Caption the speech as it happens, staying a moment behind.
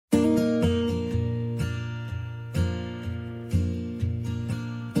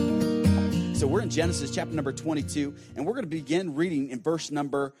So we're in Genesis chapter number 22, and we're going to begin reading in verse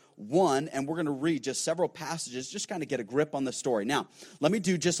number 1, and we're going to read just several passages, just kind of get a grip on the story. Now, let me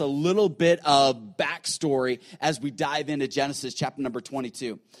do just a little bit of backstory as we dive into Genesis chapter number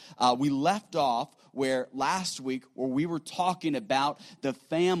 22. We left off last week we were talking about the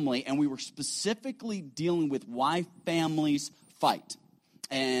family, and we were specifically dealing with why families fight.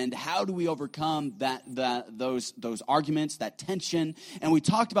 And how do we overcome those arguments, that tension? And we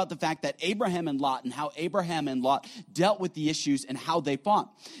talked about the fact that Abraham and Lot and how Abraham and Lot dealt with the issues and how they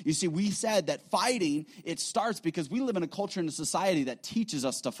fought. You see, we said that fighting, it starts because we live in a culture and a society that teaches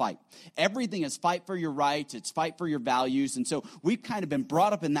us to fight. Everything is fight for your rights, it's fight for your values. And so we've kind of been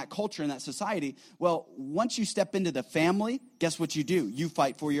brought up in that culture and that society. Well, once you step into the family, guess what you do? You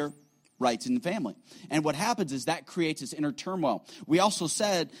fight for your rights in the family. And what happens is that creates this inner turmoil. We also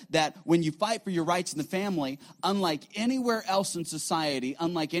said that when you fight for your rights in the family, unlike anywhere else in society,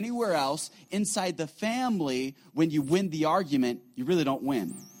 unlike anywhere else inside the family, when you win the argument, you really don't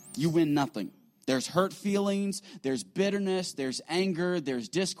win. You win nothing. There's hurt feelings, there's bitterness, there's anger, there's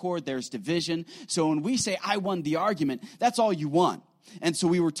discord, there's division. So when we say, I won the argument, that's all you want. And so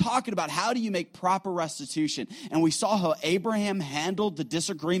we were talking about how do you make proper restitution. And we saw how Abraham handled the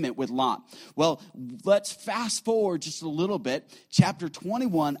disagreement with Lot. Well, let's fast forward just a little bit. Chapter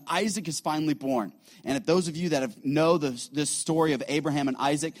 21, Isaac is finally born. And if those of you that know this story of Abraham and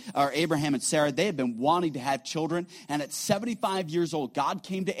Isaac, or Abraham and Sarah, they had been wanting to have children. And at 75 years old, God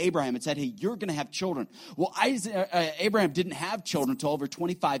came to Abraham and said, hey, you're going to have children. Well, Abraham didn't have children until over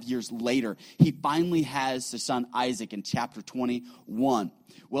 25 years later. He finally has the son Isaac in chapter 21.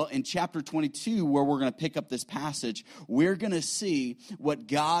 Well, in chapter 22, where we're going to pick up this passage, we're going to see what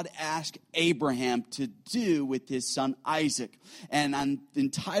God asked Abraham to do with his son Isaac. And I'm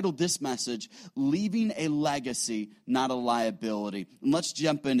entitled this message, Leaving a Legacy, Not a Liability. And let's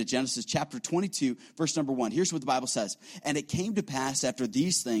jump into Genesis chapter 22, verse number 1. Here's what the Bible says. And it came to pass after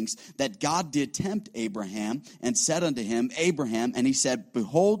these things that God did tempt Abraham and said unto him, Abraham, and he said,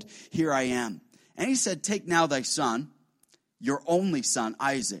 Behold, here I am. And he said, Take now thy son, your only son,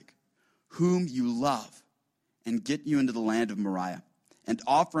 Isaac, whom you love, and get you into the land of Moriah, and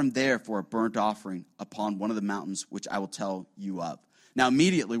offer him there for a burnt offering upon one of the mountains which I will tell you of. Now,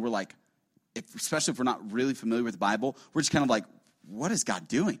 immediately, we're like, especially if we're not really familiar with the Bible, we're just kind of like, what is God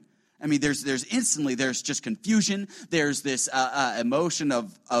doing? I mean, there's just confusion. There's this emotion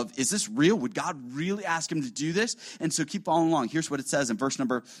of, is this real? Would God really ask him to do this? And so keep following along. Here's what it says in verse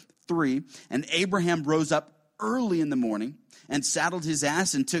number 3. And Abraham rose up early in the morning and saddled his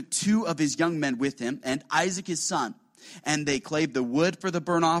ass and took 2 of his young men with him and Isaac his son. And they clave the wood for the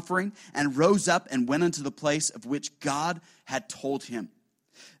burnt offering and rose up and went unto the place of which God had told him.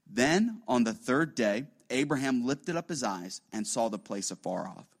 Then on the 3rd day, Abraham lifted up his eyes and saw the place afar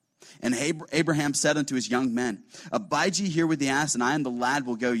off. And Abraham said unto his young men, Abide ye here with the ass, and I and the lad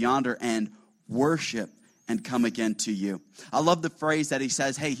will go yonder and worship and come again to you. I love the phrase that he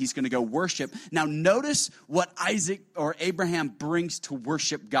says, hey, he's going to go worship. Now notice what Isaac or Abraham brings to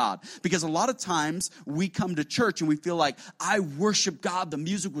worship God. Because a lot of times we come to church and we feel like, I worship God. The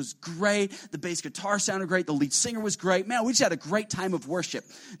music was great. The bass guitar sounded great. The lead singer was great. Man, we just had a great time of worship.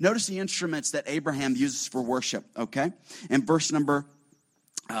 Notice the instruments that Abraham uses for worship, okay? In verse number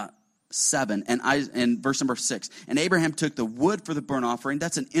 7 and verse number 6. And Abraham took the wood for the burnt offering.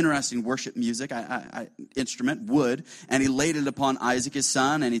 That's an interesting worship music instrument, wood. And he laid it upon Isaac his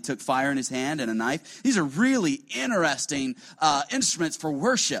son, and he took fire in his hand and a knife. These are really interesting instruments for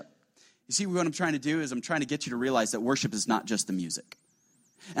worship. You see, what I'm trying to do is I'm trying to get you to realize that worship is not just the music.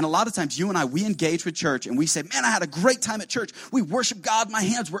 And a lot of times you and I, we engage with church and we say, man, I had a great time at church. We worship God. My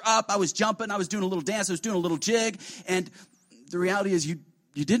hands were up. I was jumping. I was doing a little dance. I was doing a little jig. And the reality is you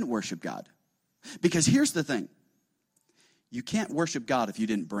didn't worship God. Because here's the thing. You can't worship God if you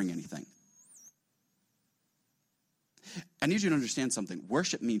didn't bring anything. I need you to understand something.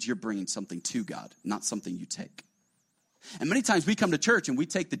 Worship means you're bringing something to God, not something you take. And many times we come to church and we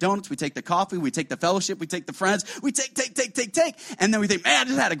take the donuts, we take the coffee, we take the fellowship, we take the friends, we take. And then we think, man, I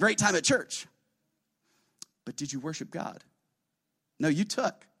just had a great time at church. But did you worship God? No, you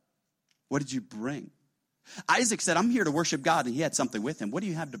took. What did you bring? Isaac said, I'm here to worship God, and he had something with him. What do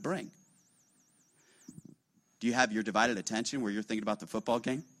you have to bring? Do you have your divided attention where you're thinking about the football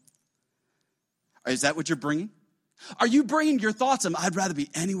game? Is that what you're bringing? Are you bringing your thoughts of, I'd rather be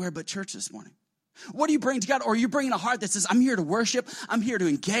anywhere but church this morning? What do you bring to God? Or are you bringing a heart that says, I'm here to worship, I'm here to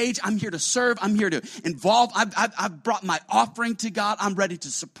engage, I'm here to serve, I'm here to involve, I've brought my offering to God, I'm ready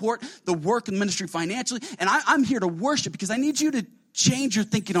to support the work and ministry financially, and I'm here to worship because I need you to change your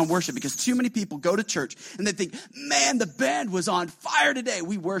thinking on worship, because too many people go to church and they think, man, the band was on fire today,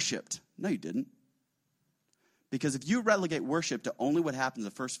 we worshiped. No, you didn't. Because if you relegate worship to only what happens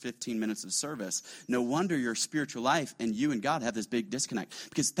the first 15 minutes of service, no wonder your spiritual life and you and God have this big disconnect.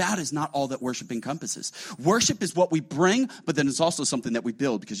 Because that is not all that worship encompasses. Worship is what we bring, but then it's also something that we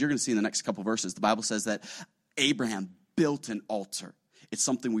build. Because you're going to see in the next couple verses, the Bible says that Abraham built an altar. It's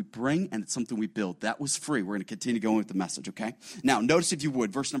something we bring and it's something we build. That was free. We're going to continue going with the message, okay? Now, notice if you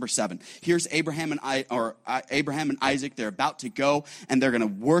would, verse number 7. Here's Abraham and Isaac. They're about to go and they're going to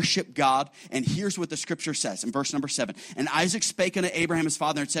worship God. And here's what the scripture says in verse number 7. And Isaac spake unto Abraham his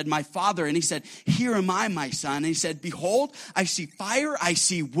father and said, my father. And he said, here am I, my son. And he said, behold, I see fire, I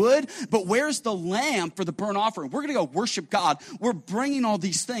see wood, but where's the lamb for the burnt offering? We're going to go worship God. We're bringing all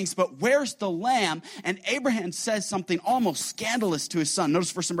these things, but where's the lamb? And Abraham says something almost scandalous to his son.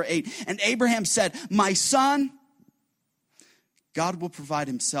 Notice verse number 8. And Abraham said, my son, God will provide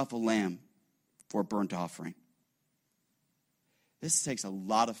himself a lamb for a burnt offering. This takes a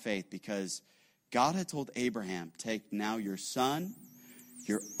lot of faith because God had told Abraham, take now your son,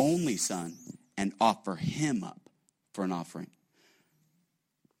 your only son, and offer him up for an offering.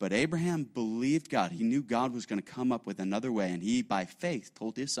 But Abraham believed God. He knew God was going to come up with another way. And he, by faith,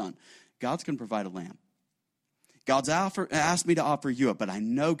 told his son, God's going to provide a lamb. God's asked me to offer you up, but I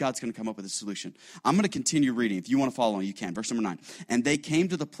know God's going to come up with a solution. I'm going to continue reading. If you want to follow, you can. Verse number 9. And they came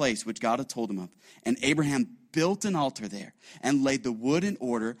to the place which God had told him of. And Abraham built an altar there and laid the wood in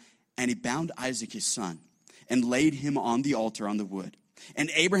order. And he bound Isaac his son and laid him on the altar on the wood.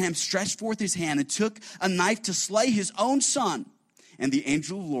 And Abraham stretched forth his hand and took a knife to slay his own son. And the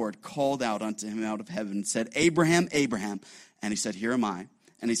angel of the Lord called out unto him out of heaven and said, Abraham, Abraham. And he said, here am I.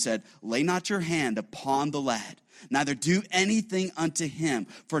 And he said, lay not your hand upon the lad, neither do anything unto him.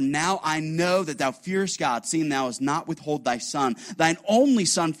 For now I know that thou fearest God, seeing thou hast not withhold thy son, thine only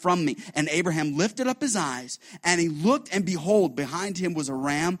son, from me. And Abraham lifted up his eyes, and he looked, and behold, behind him was a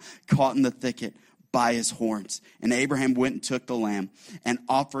ram caught in the thicket by his horns. And Abraham went and took the lamb and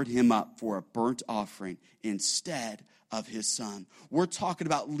offered him up for a burnt offering instead of his son. We're talking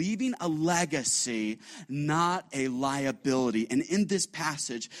about leaving a legacy, not a liability. And in this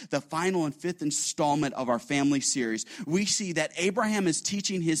passage, the final and fifth installment of our family series, we see that Abraham is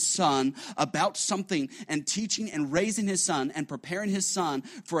teaching his son about something and teaching and raising his son and preparing his son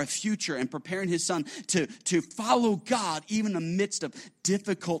for a future and preparing his son to follow God even amidst of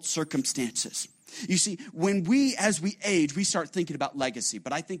difficult circumstances. You see, as we age, we start thinking about legacy.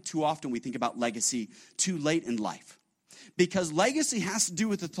 But I think too often we think about legacy too late in life. Because legacy has to do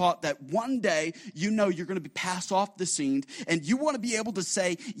with the thought that one day, you're going to be passed off the scene, and you want to be able to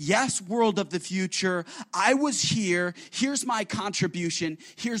say, yes, world of the future, I was here, here's my contribution,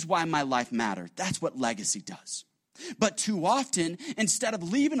 here's why my life mattered. That's what legacy does. But too often, instead of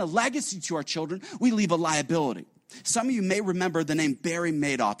leaving a legacy to our children, we leave a liability. Some of you may remember the name Barry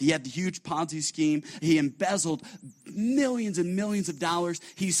Madoff. He had the huge Ponzi scheme. He embezzled millions and millions of dollars.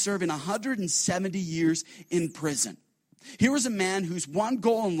 He's serving 170 years in prison. Here was a man whose one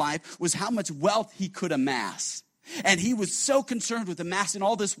goal in life was how much wealth he could amass. And he was so concerned with amassing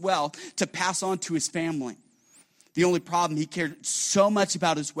all this wealth to pass on to his family. The only problem, he cared so much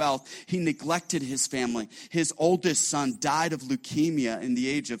about his wealth, he neglected his family. His oldest son died of leukemia in the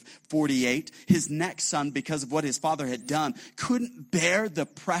age of 48. His next son, because of what his father had done, couldn't bear the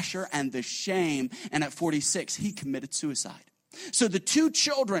pressure and the shame. And at 46, he committed suicide. So the two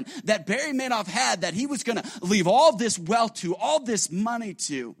children that Barry Madoff had that he was going to leave all this wealth to, all this money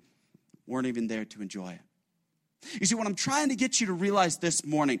to, weren't even there to enjoy it. You see, what I'm trying to get you to realize this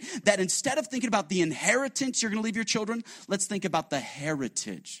morning, that instead of thinking about the inheritance you're going to leave your children, let's think about the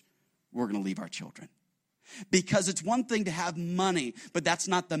heritage we're going to leave our children. Because it's one thing to have money, but that's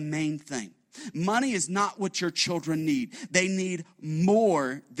not the main thing. Money is not what your children need. They need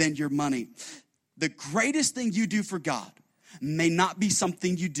more than your money. The greatest thing you do for God may not be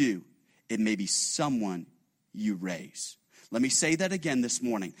something you do. It may be someone you raise. Let me say that again this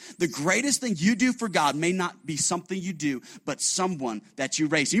morning. The greatest thing you do for God may not be something you do, but someone that you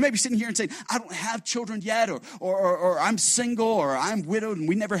raise. You may be sitting here and saying, I don't have children yet, or I'm single, or I'm widowed, and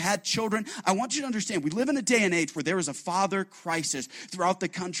we never had children. I want you to understand, we live in a day and age where there is a father crisis throughout the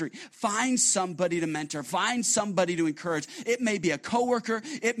country. Find somebody to mentor. Find somebody to encourage. It may be a coworker.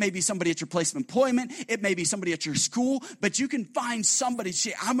 It may be somebody at your place of employment. It may be somebody at your school, but you can find somebody to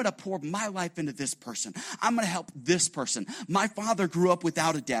say, I'm going to pour my life into this person. I'm going to help this person. My father grew up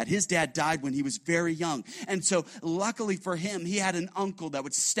without a dad. His dad died when he was very young. And so luckily for him, he had an uncle that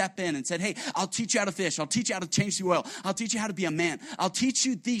would step in and said, hey, I'll teach you how to fish. I'll teach you how to change the oil. I'll teach you how to be a man. I'll teach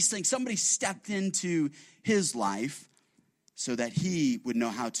you these things. Somebody stepped into his life so that he would know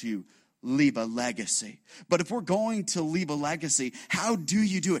how to leave a legacy. But if we're going to leave a legacy, how do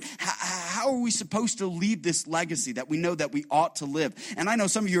you do it? How are we supposed to leave this legacy that we know that we ought to live? And I know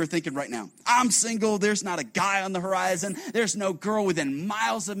some of you are thinking right now, I'm single. There's not a guy on the horizon. There's no girl within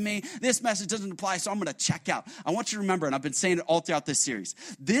miles of me. This message doesn't apply, so I'm going to check out. I want you to remember, and I've been saying it all throughout this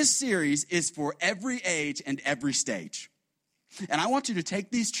series is for every age and every stage. And I want you to take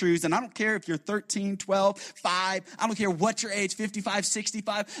these truths, and I don't care if you're 13, 12, 5, I don't care what your age, 55,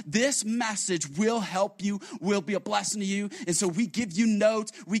 65. This message will help you, will be a blessing to you. And so we give you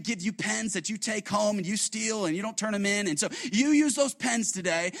notes, we give you pens that you take home and you steal and you don't turn them in. And so you use those pens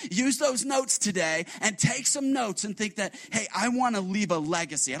today, use those notes today, and take some notes and think that, hey, I want to leave a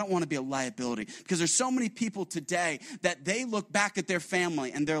legacy. I don't want to be a liability. Because there's so many people today that they look back at their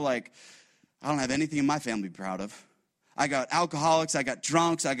family and they're like, I don't have anything in my family to be proud of. I got alcoholics, I got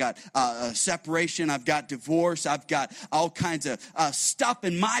drunks, I got separation, I've got divorce, I've got all kinds of stuff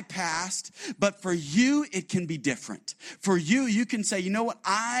in my past. But for you, it can be different. For you, you can say, you know what?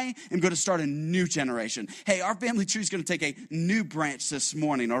 I am going to start a new generation. Hey, our family tree is going to take a new branch this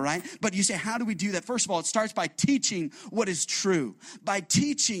morning, all right? But you say, how do we do that? First of all, it starts by teaching what is true. By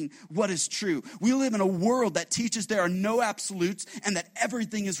teaching what is true. We live in a world that teaches there are no absolutes and that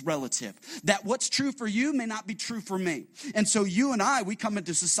everything is relative. That what's true for you may not be true for me. And so you and I, we come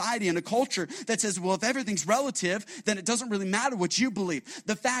into society and a culture that says, well, if everything's relative, then it doesn't really matter what you believe.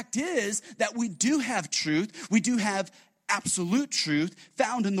 The fact is that we do have truth. We do have absolute truth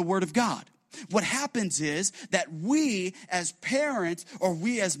found in the Word of God. What happens is that we as parents or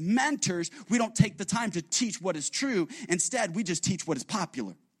we as mentors, we don't take the time to teach what is true. Instead, we just teach what is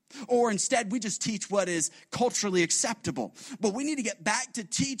popular. Or instead, we just teach what is culturally acceptable. But we need to get back to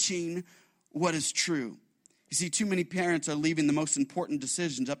teaching what is true. You see, too many parents are leaving the most important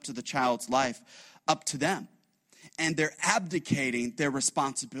decisions up to the child's life, up to them. And they're abdicating their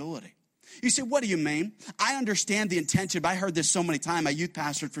responsibility. You say, what do you mean? I understand the intention, but I heard this so many times. I youth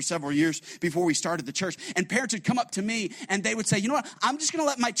pastored for several years before we started the church. And parents would come up to me and they would say, you know what? I'm just going to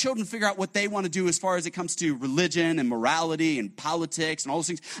let my children figure out what they want to do as far as it comes to religion and morality and politics and all those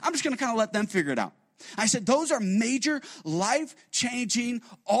things. I'm just going to kind of let them figure it out. I said, those are major, life-changing,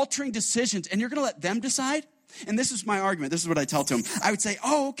 altering decisions. And you're going to let them decide? And this is my argument. This is what I tell to them. I would say,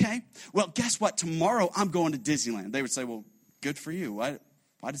 oh, okay. Well, guess what? Tomorrow I'm going to Disneyland. They would say, well, good for you. Why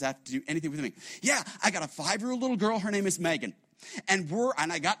does that have to do anything with me? Yeah, I got a 5-year-old little girl. Her name is Megan. And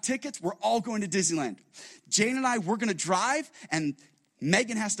I got tickets. We're all going to Disneyland. Jane and I, we're going to drive, and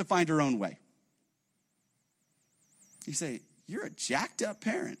Megan has to find her own way. You say, you're a jacked up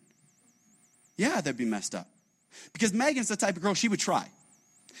parent. Yeah, that'd be messed up. Because Megan's the type of girl, she would try.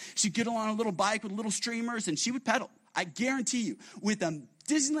 She'd get on a little bike with little streamers and she would pedal. I guarantee you, with a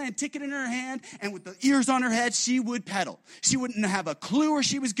Disneyland ticket in her hand and with the ears on her head, she would pedal. She wouldn't have a clue where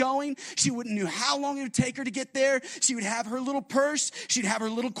she was going. She wouldn't know how long it would take her to get there. She would have her little purse. She'd have her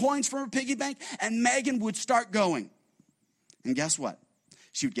little coins from her piggy bank, and Megan would start going. And guess what?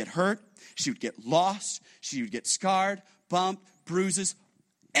 She would get hurt. She would get lost. She would get scarred, bumped, bruises,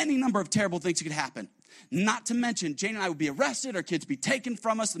 any number of terrible things that could happen. Not to mention, Jane and I would be arrested, our kids would be taken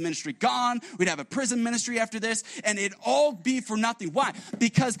from us, the ministry gone, we'd have a prison ministry after this, and it'd all be for nothing. Why?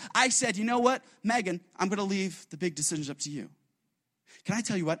 Because I said, you know what, Megan, I'm going to leave the big decisions up to you. Can I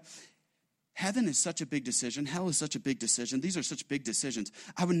tell you what? Heaven is such a big decision. Hell is such a big decision. These are such big decisions.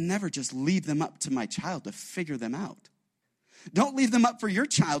 I would never just leave them up to my child to figure them out. Don't leave them up for your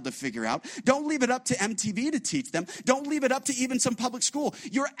child to figure out. Don't leave it up to MTV to teach them. Don't leave it up to even some public school.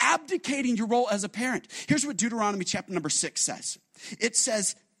 You're abdicating your role as a parent. Here's what Deuteronomy chapter number 6 says. It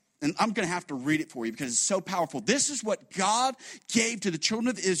says, and I'm going to have to read it for you because it's so powerful. This is what God gave to the children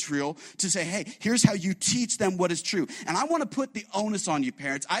of Israel to say, hey, here's how you teach them what is true. And I want to put the onus on you,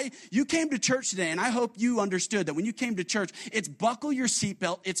 parents. You came to church today, and I hope you understood that when you came to church, it's buckle your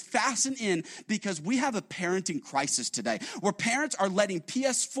seatbelt, it's fasten in, because we have a parenting crisis today where parents are letting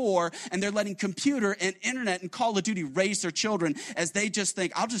PS4 and they're letting computer and internet and Call of Duty raise their children as they just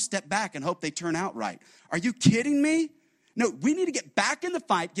think, I'll just step back and hope they turn out right. Are you kidding me? No, we need to get back in the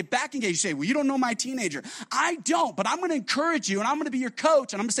fight, get back engaged. You say, well, you don't know my teenager. I don't, but I'm going to encourage you, and I'm going to be your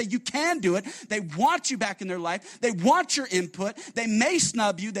coach, and I'm going to say you can do it. They want you back in their life. They want your input. They may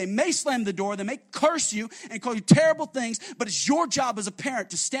snub you. They may slam the door. They may curse you and call you terrible things, but it's your job as a parent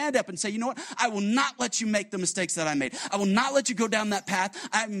to stand up and say, you know what? I will not let you make the mistakes that I made. I will not let you go down that path.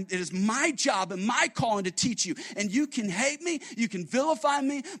 It is my job and my calling to teach you, and you can hate me. You can vilify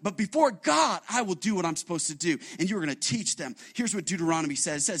me, but before God, I will do what I'm supposed to do, and you're going to teach teach them. Here's what Deuteronomy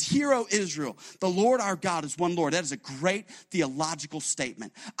says. It says, "Hear, O Israel, the Lord our God is one Lord." That is a great theological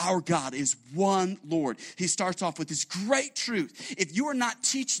statement. Our God is one Lord. He starts off with this great truth. If you are not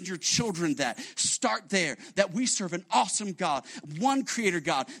teaching your children that, start there, that we serve an awesome God, one creator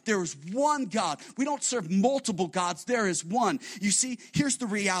God. There is one God. We don't serve multiple gods. There is one. You see, here's the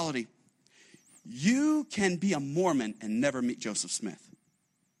reality. You can be a Mormon and never meet Joseph Smith.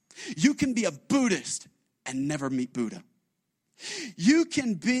 You can be a Buddhist and never meet Buddha. You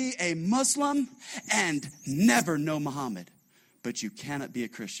can be a Muslim and never know Muhammad, but you cannot be a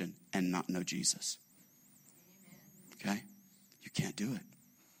Christian and not know Jesus. Okay? You can't do it.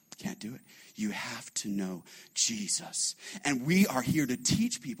 Can't do it. You have to know Jesus. And we are here to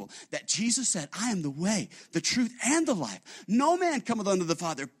teach people that Jesus said, "I am the way, the truth, and the life. No man cometh unto the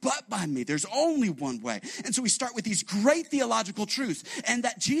Father but by me." There's only one way. And so we start with these great theological truths, and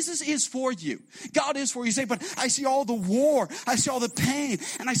that Jesus is for you. God is for you. You say, "But I see all the war. I see all the pain.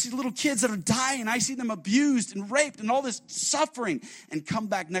 And I see little kids that are dying. I see them abused and raped and all this suffering." And come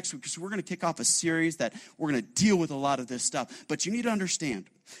back next week because we're going to kick off a series that we're going to deal with a lot of this stuff. But you need to understand,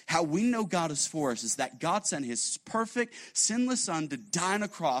 how we know God is for us is that God sent his perfect, sinless son to die on a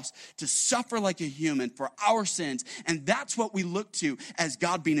cross, to suffer like a human for our sins. And that's what we look to as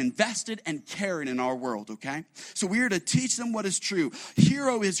God being invested and caring in our world, okay? So we are to teach them what is true. "Hear,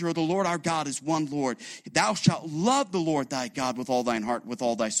 O Israel, the Lord our God is one Lord. Thou shalt love the Lord thy God with all thine heart, with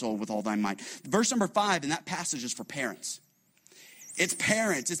all thy soul, with all thy might." Verse number 5 in that passage is for parents. It's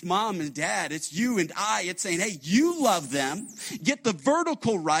parents, it's mom and dad, it's you and I. It's saying, hey, you love them. Get the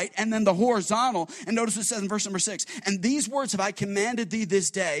vertical right and then the horizontal. And notice it says in verse number 6, "And these words have I commanded thee this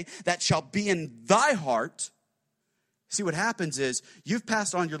day, that shall be in thy heart." See, what happens is you've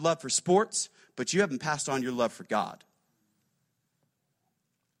passed on your love for sports, but you haven't passed on your love for God.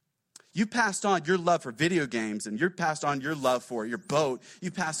 You passed on your love for video games, and you passed on your love for your boat. You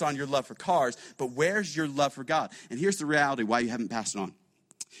passed on your love for cars, but where's your love for God? And here's the reality why you haven't passed it on.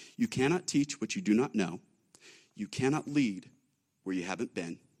 You cannot teach what you do not know. You cannot lead where you haven't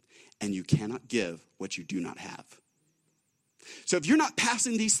been, and you cannot give what you do not have. So if you're not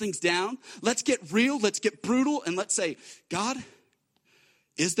passing these things down, let's get real, let's get brutal, and let's say, "God,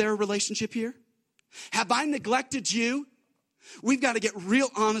 is there a relationship here? Have I neglected you?" We've got to get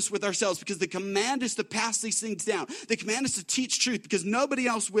real honest with ourselves because the command is to pass these things down. The command is to teach truth because nobody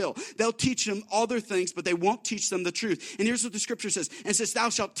else will. They'll teach them other things, but they won't teach them the truth. And here's what the scripture says. And it says,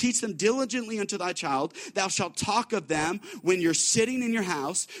 "Thou shalt teach them diligently unto thy child. Thou shalt talk of them when you're sitting in your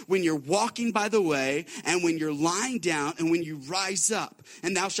house, when you're walking by the way, and when you're lying down, and when you rise up.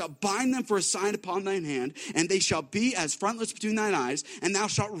 And thou shalt bind them for a sign upon thine hand, and they shall be as frontlets between thine eyes. And thou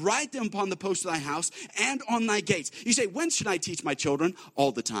shalt write them upon the posts of thy house and on thy gates." You say, when should I teach my children?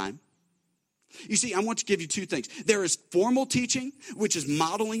 All the time. You see, I want to give you two things. There is formal teaching, which is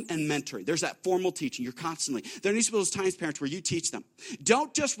modeling and mentoring. There's that formal teaching. You're constantly. There needs to be those times, parents, where you teach them.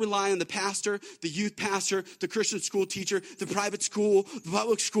 Don't just rely on the pastor, the youth pastor, the Christian school teacher, the private school, the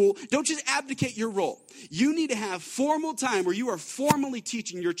public school. Don't just abdicate your role. You need to have formal time where you are formally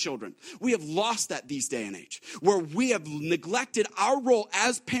teaching your children. We have lost that these day and age, where we have neglected our role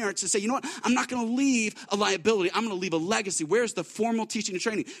as parents to say, you know what, I'm not going to leave a liability. I'm going to leave a legacy. Where's the formal teaching and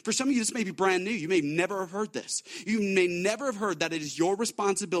training? For some of you, this may be brand new. You may never have heard this. You may never have heard that it is your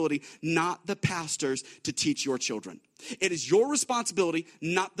responsibility, not the pastor's, to teach your children. It is your responsibility,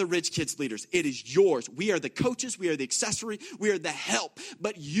 not the rich kids' leaders. It is yours. We are the coaches. We are the accessory. We are the help.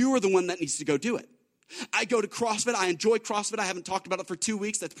 But you are the one that needs to go do it. I go to CrossFit. I enjoy CrossFit. I haven't talked about it for 2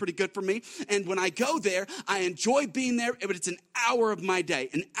 weeks. That's pretty good for me. And when I go there, I enjoy being there, but it's an hour of my day,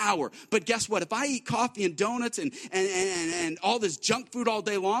 an hour. But guess what? If I eat coffee and donuts and all this junk food all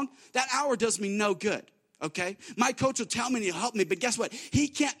day long, that hour does me no good. Okay? My coach will tell me and he'll help me, but guess what? He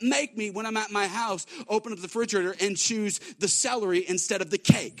can't make me, when I'm at my house, open up the refrigerator and choose the celery instead of the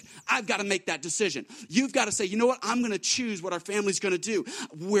cake. I've got to make that decision. You've got to say, you know what? I'm going to choose what our family's going to do.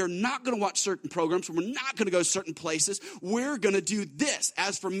 We're not going to watch certain programs. We're not going to go certain places. We're going to do this.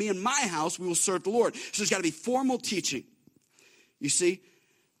 As for me and my house, we will serve the Lord. So there's got to be formal teaching. You see?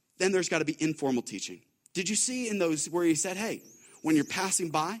 Then there's got to be informal teaching. Did you see in those where he said, hey, when you're passing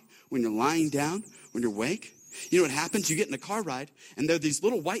by, when you're lying down, when you're awake, you know what happens? You get in a car ride, and there are these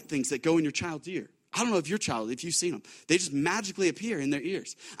little white things that go in your child's ear. I don't know if your child, if you've seen them. They just magically appear in their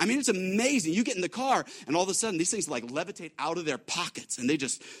ears. I mean, it's amazing. You get in the car, and all of a sudden, these things like levitate out of their pockets, and they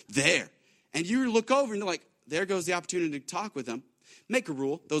just there. And you look over, and they're like, there goes the opportunity to talk with them. Make a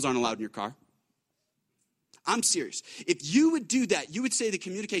rule. Those aren't allowed in your car. I'm serious. If you would do that, you would say the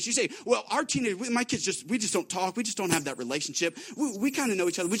communication. You say, well, our teenagers, my kids we just don't talk. We just don't have that relationship. We kind of know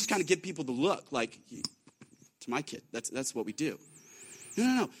each other. We just kind of give people the look like, to my kid. That's what we do.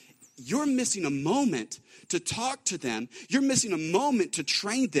 No. You're missing a moment to talk to them. You're missing a moment to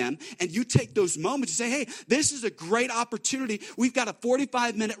train them. And you take those moments to say, hey, this is a great opportunity. We've got a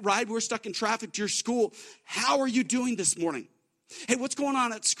 45-minute ride. We're stuck in traffic to your school. How are you doing this morning? Hey, what's going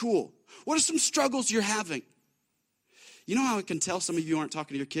on at school? What are some struggles you're having? You know how I can tell some of you aren't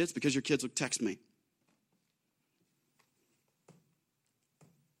talking to your kids? Because your kids will text me.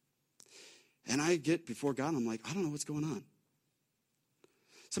 And I get before God, and I'm like, I don't know what's going on.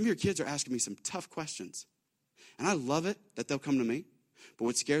 Some of your kids are asking me some tough questions. And I love it that they'll come to me. But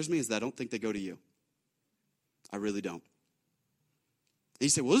what scares me is that I don't think they go to you. I really don't. And you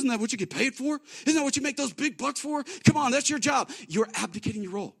say, well, isn't that what you get paid for? Isn't that what you make those big bucks for? Come on, that's your job. You're abdicating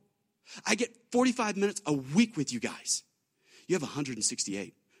your role. I get 45 minutes a week with you guys. You have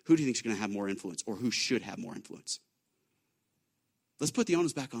 168. Who do you think is going to have more influence, or who should have more influence? Let's put the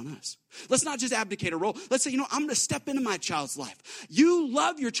onus back on us. Let's not just abdicate a role. Let's say, I'm going to step into my child's life. You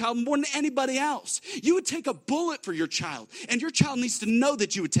love your child more than anybody else. You would take a bullet for your child, and your child needs to know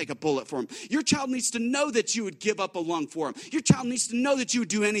that you would take a bullet for him. Your child needs to know that you would give up a lung for him. Your child needs to know that you would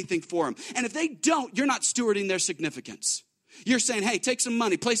do anything for him. And if they don't, you're not stewarding their significance. You're saying, hey, take some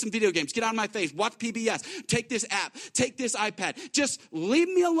money, play some video games, get out of my face, watch PBS, take this app, take this iPad. Just leave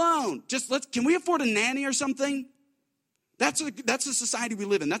me alone. Can we afford a nanny or something? That's the society we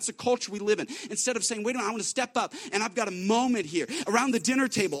live in. That's the culture we live in. Instead of saying, wait a minute, I want to step up, and I've got a moment here. Around the dinner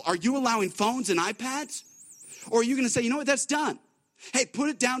table, are you allowing phones and iPads? Or are you going to say, you know what, that's done. Hey, put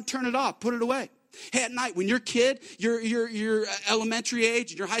it down, turn it off, put it away. Hey, at night, when your kid, your elementary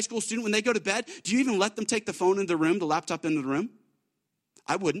age, your high school student, when they go to bed, do you even let them take the phone into the room, the laptop into the room?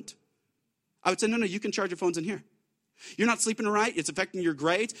 I wouldn't. I would say, no, you can charge your phones in here. You're not sleeping right. It's affecting your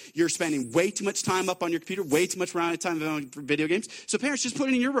grades. You're spending way too much time up on your computer, way too much time on video games. So parents, just put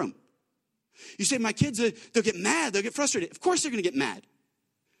it in your room. You say, my kids, they'll get mad. They'll get frustrated. Of course they're going to get mad.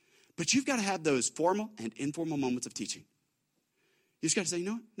 But you've got to have those formal and informal moments of teaching. You just got to say,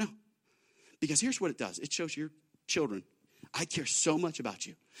 no. Because here's what it does. It shows your children, I care so much about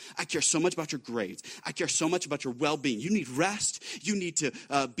you. I care so much about your grades. I care so much about your well-being. You need rest. You need to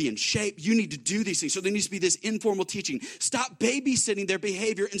be in shape. You need to do these things. So there needs to be this informal teaching. Stop babysitting their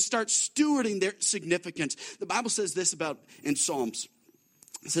behavior and start stewarding their significance. The Bible says this in Psalms.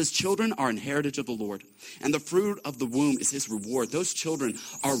 It says, children are an heritage of the Lord, and the fruit of the womb is his reward. Those children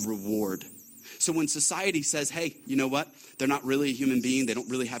are reward. So when society says, hey, you know what? They're not really a human being. They don't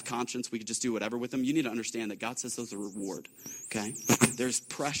really have conscience. We could just do whatever with them. You need to understand that God says those are reward, okay? There's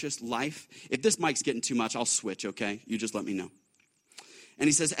precious life. If this mic's getting too much, I'll switch, okay? You just let me know. And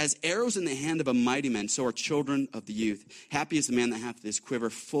he says, as arrows in the hand of a mighty man, so are children of the youth. Happy is the man that hath this quiver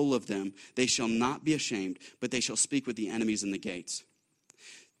full of them. They shall not be ashamed, but they shall speak with the enemies in the gates.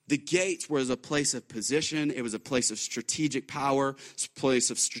 The gates was a place of position. It was a place of strategic power, a place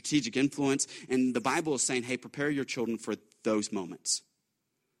of strategic influence. And the Bible is saying, hey, prepare your children for those moments,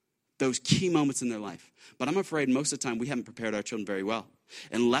 those key moments in their life. But I'm afraid most of the time we haven't prepared our children very well.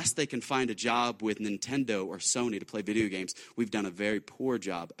 Unless they can find a job with Nintendo or Sony to play video games, we've done a very poor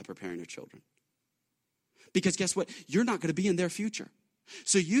job at preparing our children. Because guess what? You're not going to be in their future.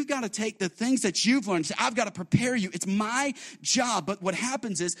 So you've got to take the things that you've learned and say, I've got to prepare you. It's my job. But what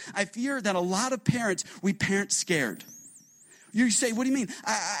happens is I fear that a lot of parents, we parent scared. You say, what do you mean?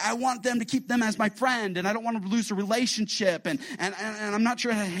 I want them to keep them as my friend, and I don't want to lose a relationship, and I'm not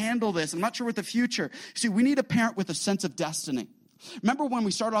sure how to handle this. I'm not sure what the future. See, we need a parent with a sense of destiny. Remember when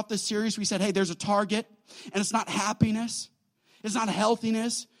we started off this series, we said, hey, there's a target, and it's not happiness. It's not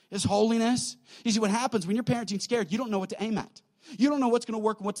healthiness. It's holiness. You see, what happens when you're parenting scared, you don't know what to aim at. You don't know what's going to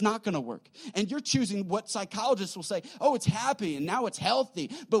work and what's not going to work. And you're choosing what psychologists will say, oh, it's happy and now it's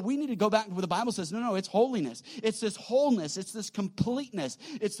healthy. But we need to go back to what the Bible says. No, it's holiness. It's this wholeness. It's this completeness.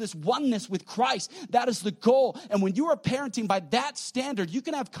 It's this oneness with Christ. That is the goal. And when you are parenting by that standard, you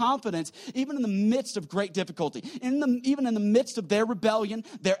can have confidence even in the midst of great difficulty. Even in the midst of their rebellion,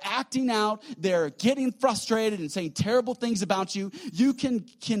 they're acting out, they're getting frustrated and saying terrible things about you. You can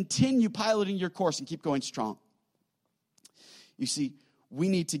continue piloting your course and keep going strong. You see, we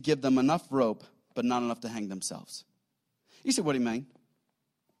need to give them enough rope, but not enough to hang themselves. You say, what do you mean?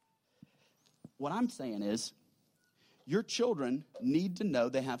 What I'm saying is, your children need to know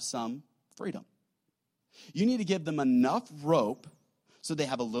they have some freedom. You need to give them enough rope so they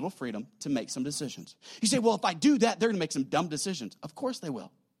have a little freedom to make some decisions. You say, well, if I do that, they're going to make some dumb decisions. Of course they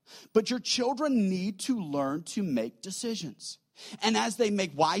will. But your children need to learn to make decisions. And as they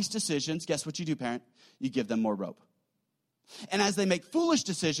make wise decisions, guess what you do, parent? You give them more rope. And as they make foolish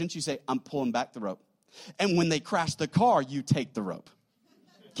decisions, you say, I'm pulling back the rope. And when they crash the car, you take the rope.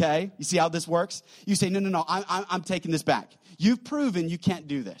 Okay? You see how this works? You say, no, I'm taking this back. You've proven you can't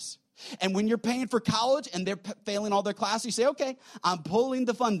do this. And when you're paying for college and they're failing all their classes, you say, okay, I'm pulling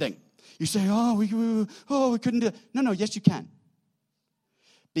the funding. You say, we couldn't do it. No, yes, you can.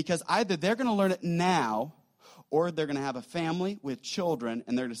 Because either they're going to learn it now, or they're going to have a family with children,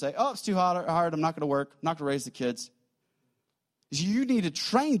 and they're going to say, it's too hard, I'm not going to work, I'm not going to raise the kids. You need to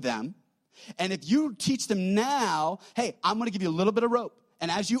train them. And if you teach them now, hey, I'm going to give you a little bit of rope.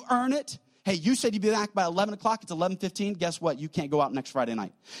 And as you earn it, hey, you said you'd be back by 11 o'clock. It's 11:15. Guess what? You can't go out next Friday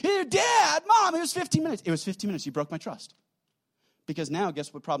night. Hey, Dad, Mom, it was 15 minutes. It was 15 minutes. You broke my trust. Because now,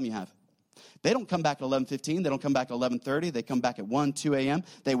 guess what problem you have? They don't come back at 11:15. They don't come back at 11:30. They come back at 1, 2 a.m.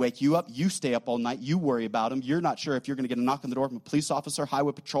 They wake you up. You stay up all night. You worry about them. You're not sure if you're going to get a knock on the door from a police officer,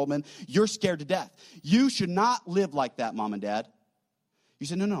 highway patrolman. You're scared to death. You should not live like that, Mom and Dad. You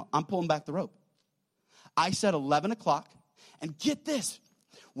say, no, I'm pulling back the rope. I said 11 o'clock. And get this.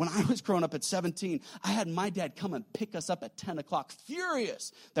 When I was growing up at 17, I had my dad come and pick us up at 10 o'clock,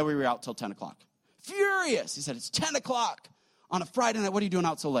 furious that we were out till 10 o'clock. Furious. He said, it's 10 o'clock on a Friday night. What are you doing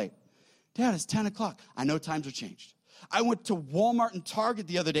out so late? Dad, it's 10 o'clock. I know times have changed. I went to Walmart and Target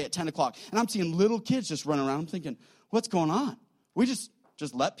the other day at 10 o'clock, and I'm seeing little kids just running around. I'm thinking, what's going on? We just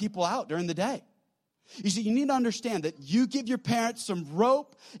let people out during the day. You see, you need to understand that you give your parents some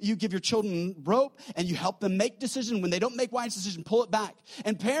rope, you give your children rope, and you help them make decisions. When they don't make wise decisions, pull it back.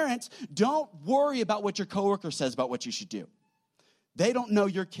 And parents, don't worry about what your coworker says about what you should do. They don't know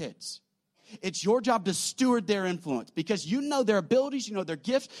your kids. It's your job to steward their influence because you know their abilities, you know their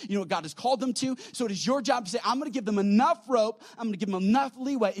gifts, you know what God has called them to. So it is your job to say, I'm going to give them enough rope, I'm going to give them enough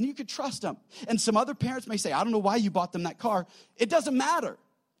leeway, and you can trust them. And some other parents may say, I don't know why you bought them that car. It doesn't matter.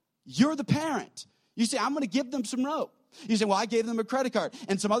 You're the parent. You say, I'm going to give them some rope. You say, well, I gave them a credit card.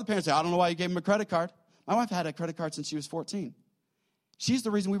 And some other parents say, I don't know why you gave them a credit card. My wife had a credit card since she was 14. She's the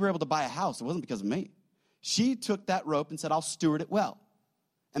reason we were able to buy a house. It wasn't because of me. She took that rope and said, I'll steward it well.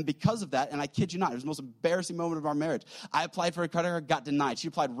 And because of that, and I kid you not, it was the most embarrassing moment of our marriage. I applied for a credit card, got denied. She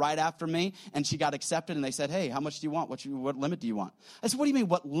applied right after me, and she got accepted, and they said, hey, how much do you want? What limit do you want? I said, what do you mean,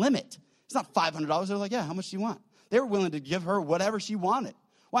 what limit? It's not $500. They're like, yeah, how much do you want? They were willing to give her whatever she wanted.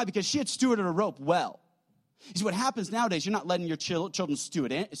 Why? Because she had stewarded a rope well. You see, what happens nowadays, you're not letting your children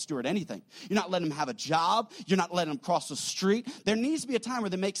steward anything. You're not letting them have a job. You're not letting them cross the street. There needs to be a time where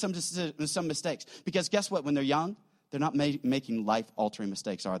they make some mistakes. Because guess what? When they're young, they're not making life-altering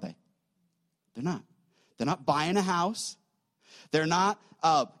mistakes, are they? They're not. They're not buying a house. They're not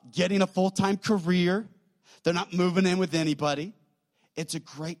getting a full-time career. They're not moving in with anybody. It's a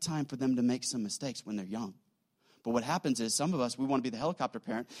great time for them to make some mistakes when they're young. But what happens is some of us, we want to be the helicopter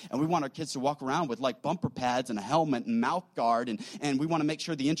parent, and we want our kids to walk around with like bumper pads and a helmet and mouth guard, and we want to make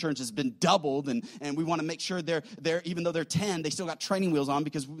sure the insurance has been doubled, and we want to make sure they're even though they're 10, they still got training wheels on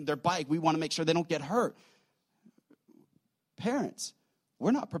because their bike, we want to make sure they don't get hurt. Parents,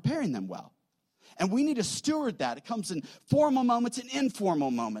 we're not preparing them well. And we need to steward that. It comes in formal moments and informal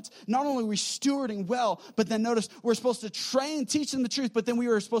moments. Not only are we stewarding well, but then notice we're supposed to teach them the truth, but then we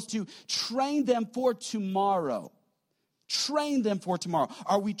are supposed to train them for tomorrow. Train them for tomorrow.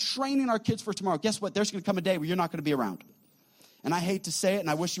 Are we training our kids for tomorrow? Guess what? There's going to come a day where you're not going to be around. And I hate to say it, and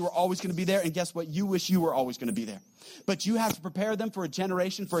I wish you were always going to be there. And guess what? You wish you were always going to be there. But you have to prepare them for a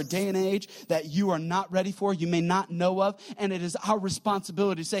generation, for a day and age that you are not ready for, you may not know of. And it is our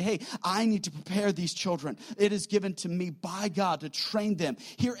responsibility to say, hey, I need to prepare these children. It is given to me by God to train them.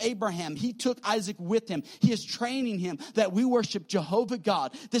 Here, Abraham, he took Isaac with him. He is training him that we worship Jehovah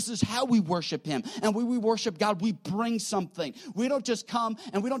God. This is how we worship him. And when we worship God, we bring something. We don't just come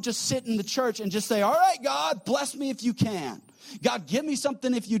and we don't just sit in the church and just say, all right, God, bless me if you can. God, give me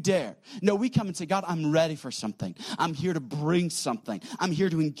something if you dare. No, we come and say, God, I'm ready for something. I'm here to bring something. I'm here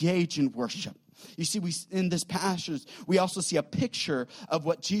to engage in worship. You see, in this passage, we also see a picture of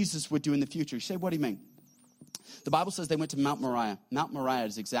what Jesus would do in the future. You say, what do you mean? The Bible says they went to Mount Moriah. Mount Moriah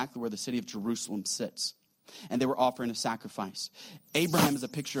is exactly where the city of Jerusalem sits. And they were offering a sacrifice. Abraham is a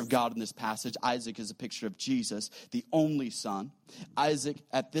picture of God in this passage. Isaac is a picture of Jesus, the only son. Isaac,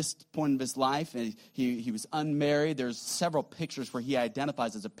 at this point of his life, he was unmarried. There's several pictures where he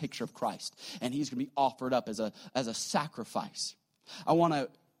identifies as a picture of Christ. And he's going to be offered up as a sacrifice. I want to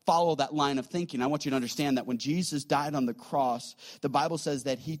follow that line of thinking. I want you to understand that when Jesus died on the cross, the Bible says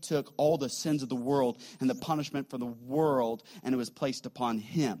that he took all the sins of the world and the punishment for the world, and it was placed upon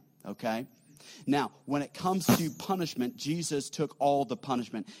him, okay? Now, when it comes to punishment, Jesus took all the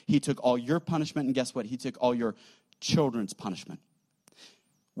punishment. He took all your punishment, and guess what? He took all your children's punishment.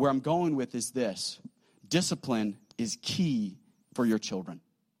 Where I'm going with is this. Discipline is key for your children.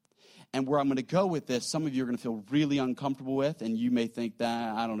 And where I'm going to go with this, some of you are going to feel really uncomfortable with, and you may think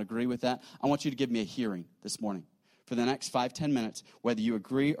that I don't agree with that. I want you to give me a hearing this morning. For the next 5-10 minutes, whether you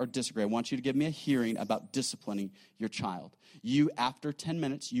agree or disagree, I want you to give me a hearing about disciplining your child. You, after 10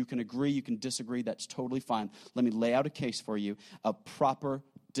 minutes, you can agree, you can disagree, that's totally fine. Let me lay out a case for you of proper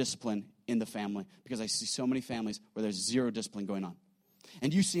discipline in the family, because I see so many families where there's zero discipline going on.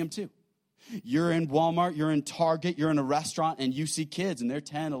 And you see them too. You're in Walmart, you're in Target, you're in a restaurant, and you see kids, and they're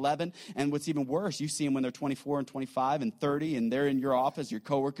 10, 11, and what's even worse, you see them when they're 24 and 25 and 30, and they're in your office, your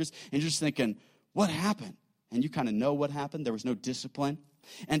coworkers, and you're just thinking, what happened? And you kind of know what happened. There was no discipline.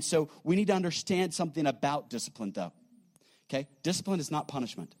 And so we need to understand something about discipline, though. Okay? Discipline is not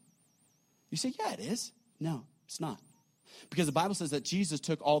punishment. You say, yeah, it is. No, it's not. Because the Bible says that Jesus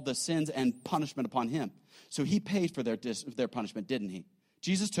took all the sins and punishment upon him. So he paid for their punishment, didn't he?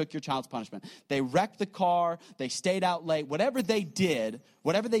 Jesus took your child's punishment. They wrecked the car. They stayed out late. Whatever they did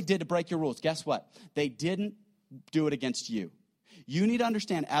to break your rules, guess what? They didn't do it against you. You need to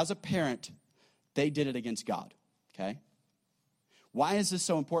understand, as a parent, they did it against God, okay? Why is this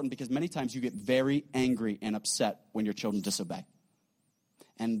so important? Because many times you get very angry and upset when your children disobey.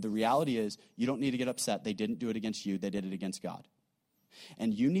 And the reality is, you don't need to get upset. They didn't do it against you. They did it against God.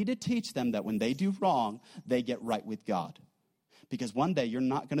 And you need to teach them that when they do wrong, they get right with God. Because one day you're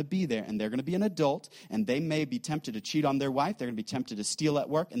not going to be there, and they're going to be an adult, and they may be tempted to cheat on their wife. They're going to be tempted to steal at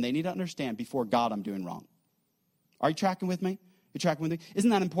work, and they need to understand, before God, I'm doing wrong. Are you tracking with me? You tracking with me? Isn't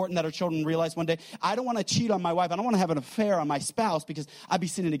that important that our children realize one day, I don't want to cheat on my wife. I don't want to have an affair on my spouse because I'd be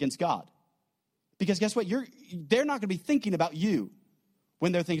sinning against God. Because guess what? They're not going to be thinking about you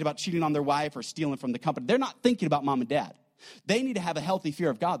when they're thinking about cheating on their wife or stealing from the company. They're not thinking about mom and dad. They need to have a healthy fear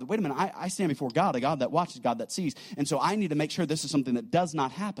of God. Wait a minute, I stand before God, a God that watches, God that sees. And so I need to make sure this is something that does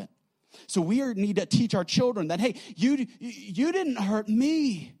not happen. So we need to teach our children that, hey, you didn't hurt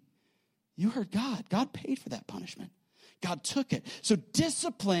me. You hurt God. God paid for that punishment. God took it. So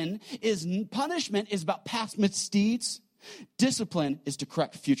punishment is about past misdeeds. Discipline is to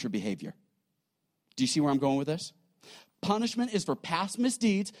correct future behavior. Do you see where I'm going with this? Punishment is for past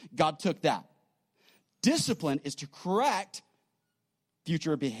misdeeds. God took that. Discipline is to correct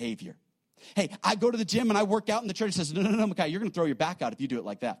future behavior. Hey, I go to the gym and I work out, and the church says, no, Micaiah, you're going to throw your back out if you do it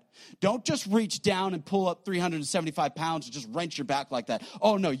like that. Don't just reach down and pull up 375 pounds and just wrench your back like that.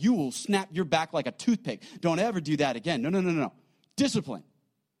 Oh, no, you will snap your back like a toothpick. Don't ever do that again. No. Discipline.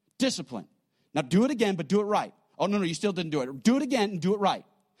 Now do it again, but do it right. Oh, no, you still didn't do it. Do it again and do it right.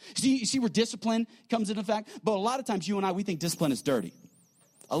 You see where discipline comes into effect? But a lot of times you and I, we think discipline is dirty.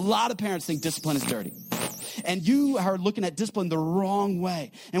 A lot of parents think discipline is dirty. And you are looking at discipline the wrong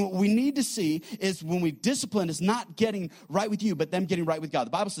way. And what we need to see is when we discipline is not getting right with you, but them getting right with God.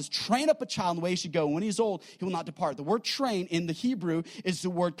 The Bible says, train up a child in the way he should go. And when he's old, he will not depart. The word train in the Hebrew is the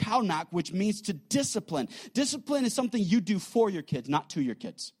word kaunak, which means to discipline. Discipline is something you do for your kids, not to your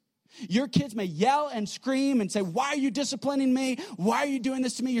kids. Your kids may yell and scream and say, why are you disciplining me? Why are you doing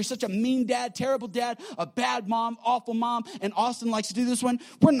this to me? You're such a mean dad, terrible dad, a bad mom, awful mom. And Austin likes to do this one.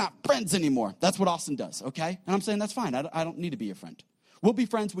 We're not friends anymore. That's what Austin does, okay? And I'm saying that's fine. I don't need to be your friend. We'll be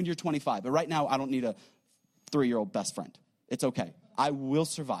friends when you're 25. But right now, I don't need a 3-year-old best friend. It's okay. I will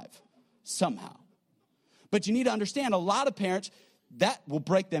survive somehow. But you need to understand, a lot of parents, that will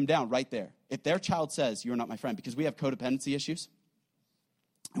break them down right there. If their child says, you're not my friend, because we have codependency issues.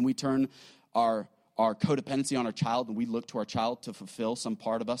 And we turn our codependency on our child, and we look to our child to fulfill some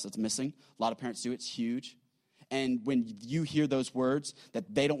part of us that's missing. A lot of parents do. It's huge. And when you hear those words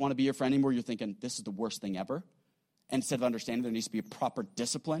that they don't want to be your friend anymore, you're thinking, this is the worst thing ever. And instead of understanding there needs to be a proper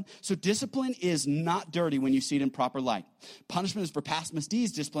discipline. So discipline is not dirty when you see it in proper light. Punishment is for past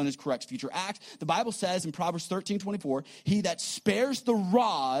misdeeds. Discipline is corrects future acts. The Bible says in Proverbs 13:24, he that spares the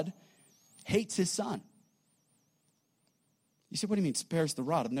rod hates his son. You say, what do you mean, spares the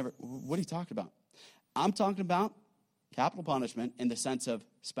rod? What are you talking about? I'm talking about capital punishment in the sense of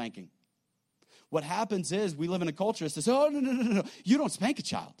spanking. What happens is we live in a culture that says, oh, no. You don't spank a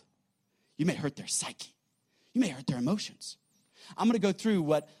child. You may hurt their psyche. You may hurt their emotions. I'm going to go through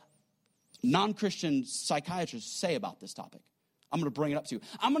what non-Christian psychiatrists say about this topic. I'm going to bring it up to you.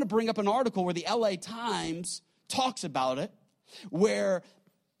 I'm going to bring up an article where the LA Times talks about it, where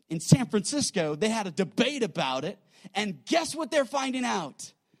in San Francisco, they had a debate about it. And guess what they're finding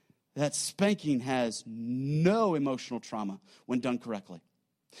out? That spanking has no emotional trauma when done correctly.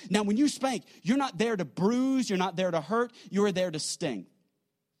 Now, when you spank, you're not there to bruise. You're not there to hurt. You are there to sting.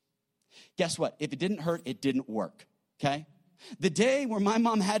 Guess what? If it didn't hurt, it didn't work, okay? The day where my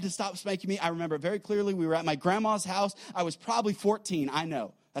mom had to stop spanking me, I remember very clearly. We were at my grandma's house. I was probably 14, I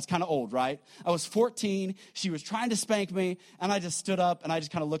know. That's kind of old, right? I was 14. She was trying to spank me, and I just stood up, and I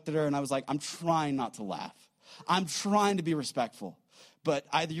just kind of looked at her, and I was like, I'm trying not to laugh. I'm trying to be respectful. But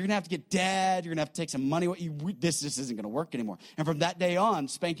either you're going to have to get dad, you're going to have to take some money. This just isn't going to work anymore. And from that day on,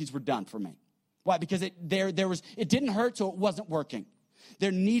 spankings were done for me. Why? Because it didn't hurt, so it wasn't working.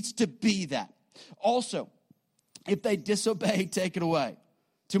 There needs to be that. Also, if they disobey, take it away.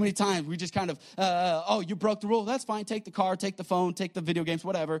 Too many times we just kind of, you broke the rule. That's fine. Take the car, take the phone, take the video games,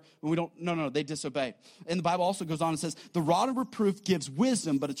 whatever. No, they disobey. And the Bible also goes on and says, the rod of reproof gives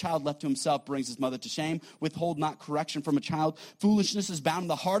wisdom, but a child left to himself brings his mother to shame. Withhold not correction from a child. Foolishness is bound in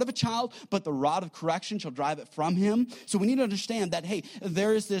the heart of a child, but the rod of correction shall drive it from him. So we need to understand that, hey,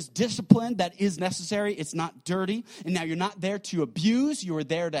 there is this discipline that is necessary. It's not dirty. And now you're not there to abuse. You are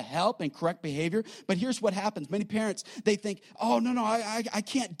there to help and correct behavior. But here's what happens. Many parents, they think, I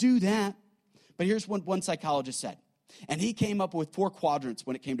can't do that. But here's what one psychologist said. And he came up with 4 quadrants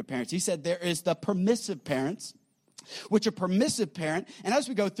when it came to parents. He said there is the permissive parents, which a permissive parent, and as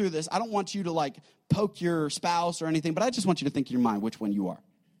we go through this, I don't want you to poke your spouse or anything, but I just want you to think in your mind which one you are.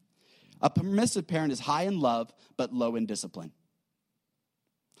 A permissive parent is high in love, but low in discipline.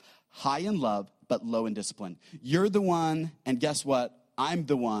 High in love, but low in discipline. You're the one, and guess what? I'm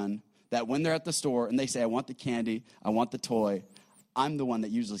the one that when they're at the store and they say, I want the candy, I want the toy, I'm the one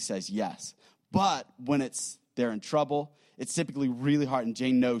that usually says yes. But when they're in trouble, it's typically really hard, and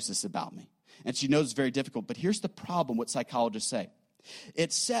Jane knows this about me. And she knows it's very difficult. But here's the problem, what psychologists say.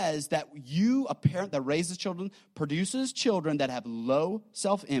 It says that a parent that raises children, produces children that have low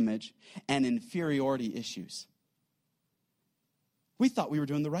self-image and inferiority issues. We thought we were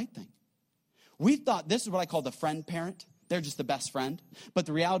doing the right thing. We thought this is what I call the friend parent. They're just the best friend. But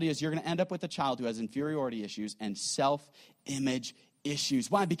the reality is you're going to end up with a child who has inferiority issues and self-image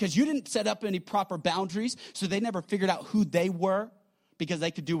issues. Why? Because you didn't set up any proper boundaries, so they never figured out who they were because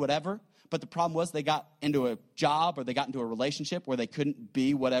they could do whatever. But the problem was they got into a job or they got into a relationship where they couldn't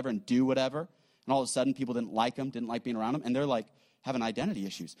be whatever and do whatever. And all of a sudden people didn't like them, didn't like being around them, and they're having identity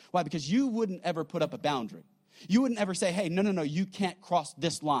issues. Why? Because you wouldn't ever put up a boundary. You wouldn't ever say, hey, no, you can't cross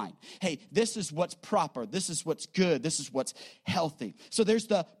this line. Hey, this is what's proper. This is what's good. This is what's healthy. So there's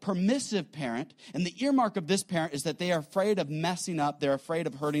the permissive parent, and the earmark of this parent is that they are afraid of messing up. They're afraid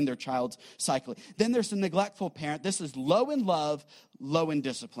of hurting their child's psyche. Then there's the neglectful parent. This is low in love, low in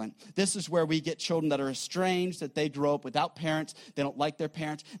discipline. This is where we get children that are estranged, that they grow up without parents. They don't like their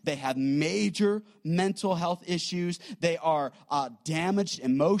parents. They have major mental health issues. They are damaged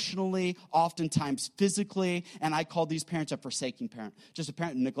emotionally, oftentimes physically. And I call these parents a forsaking parent. Just a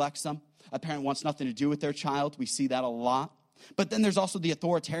parent who neglects them. A parent wants nothing to do with their child. We see that a lot. But then there's also the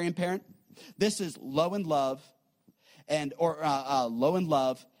authoritarian parent. This is low in love and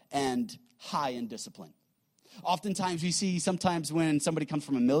high in discipline. Oftentimes we see sometimes when somebody comes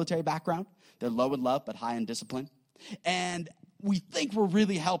from a military background, they're low in love but high in discipline. And we think we're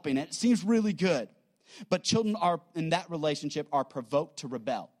really helping it. It seems really good. But children in that relationship are provoked to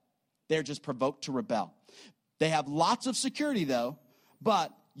rebel. They're just provoked to rebel. They have lots of security though,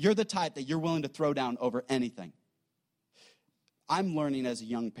 but you're the type that you're willing to throw down over anything. I'm learning as a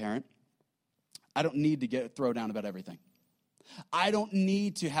young parent, I don't need to throw down about everything. I don't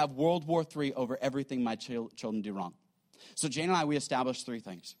need to have World War III over everything my children do wrong. So Jane and I, we established 3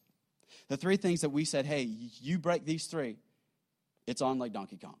 things. The 3 things that we said, hey, you break these 3, it's on like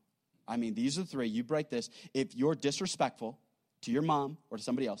Donkey Kong. I mean, these are the 3. You break this. If you're disrespectful to your mom or to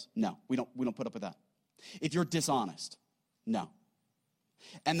somebody else, no, we don't put up with that. If you're dishonest, no.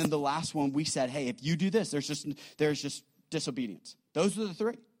 And then the last one, we said, hey, if you do this, there's just disobedience. Those are the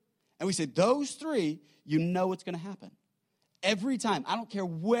 3. And we said, those 3, you know what's going to happen. Every time, I don't care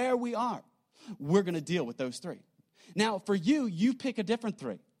where we are, we're going to deal with those 3. Now, for you pick a different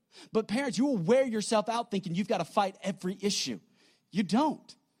 3. But parents, you will wear yourself out thinking you've got to fight every issue. You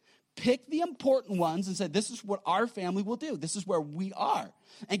don't. Pick the important ones and say, this is what our family will do. This is where we are.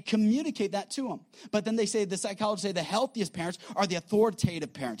 And communicate that to them. But then the psychologists say the healthiest parents are the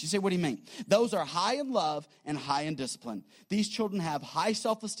authoritative parents. You say, what do you mean? Those are high in love and high in discipline. These children have high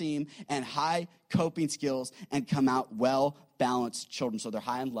self-esteem and high coping skills and come out well-balanced children. So they're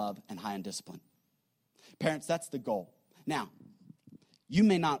high in love and high in discipline. Parents, that's the goal. Now, you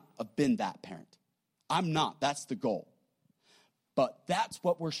may not have been that parent. I'm not. That's the goal. But that's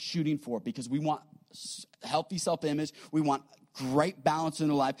what we're shooting for because we want healthy self-image. We want great balance in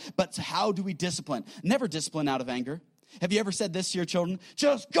their life. But how do we discipline? Never discipline out of anger. Have you ever said this to your children?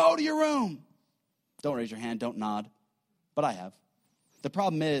 Just go to your room. Don't raise your hand. Don't nod. But I have. The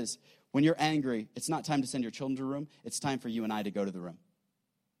problem is when you're angry, it's not time to send your children to a room. It's time for you and I to go to the room.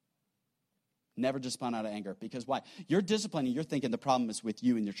 Never discipline out of anger. Because why? You're disciplining, you're thinking the problem is with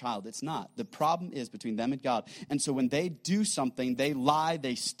you and your child. It's not. The problem is between them and God. And so when they do something, they lie,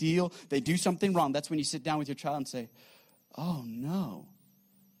 they steal, they do something wrong, that's when you sit down with your child and say, oh no.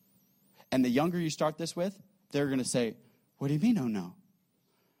 And the younger you start this with, they're going to say, what do you mean, oh no?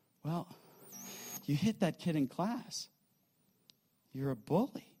 Well, you hit that kid in class. You're a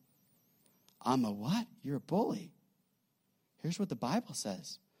bully. I'm a what? You're a bully. Here's what the Bible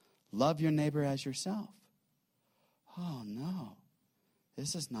says. Love your neighbor as yourself. Oh, no.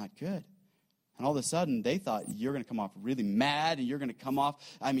 This is not good. And all of a sudden, they thought you're going to come off really mad, and you're going to come off,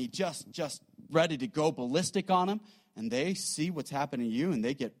 just ready to go ballistic on them. And they see what's happening to you, and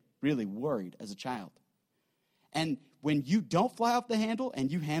they get really worried as a child. And when you don't fly off the handle,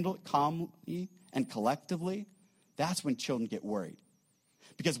 and you handle it calmly and collectively, that's when children get worried.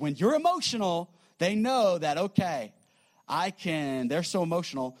 Because when you're emotional, they know that, okay, they're so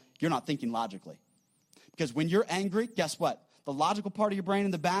emotional, you're not thinking logically. Because when you're angry, guess what? The logical part of your brain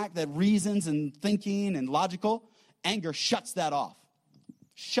in the back that reasons and thinking and logical, anger shuts that off.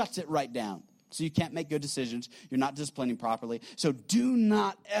 Shuts it right down. So you can't make good decisions. You're not disciplining properly. So do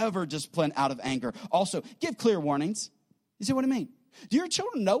not ever discipline out of anger. Also, give clear warnings. You see what I mean? Do your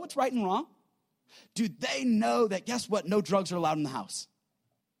children know what's right and wrong? Do they know that, guess what? No drugs are allowed in the house.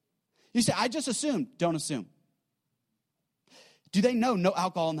 You say, I just assumed. Don't assume. Do they know no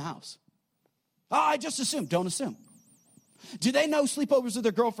alcohol in the house? Oh, I just assumed. Don't assume. Do they know sleepovers with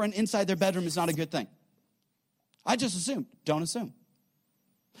their girlfriend inside their bedroom is not a good thing? I just assumed. Don't assume.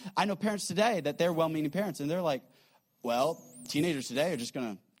 I know parents today that they're well-meaning parents, and they're like, well, teenagers today are just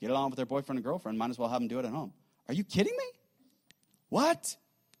going to get along with their boyfriend and girlfriend. Might as well have them do it at home. Are you kidding me? What?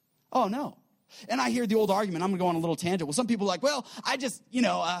 Oh, no. And I hear the old argument. I'm going to go on a little tangent. Well, some people are like, well, I just,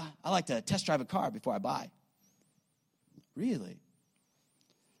 I like to test drive a car before I buy. Really?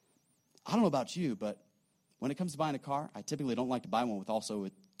 I don't know about you, but when it comes to buying a car, I typically don't like to buy one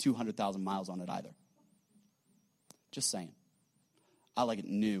with 200,000 miles on it either. Just saying. I like it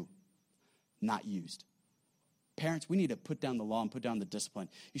new, not used. Parents, we need to put down the law and put down the discipline.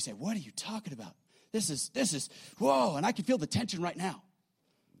 You say, what are you talking about? This is, whoa, and I can feel the tension right now.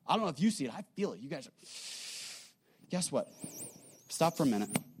 I don't know if you see it. I feel it. You guys are. Guess what? Stop for a minute.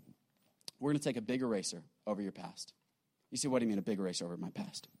 We're going to take a big eraser over your past. You say, what do you mean a big eraser over my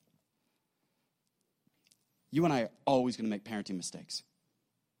past? You and I are always going to make parenting mistakes.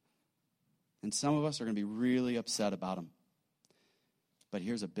 And some of us are going to be really upset about them. But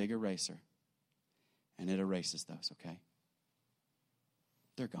here's a big eraser. And it erases those, okay?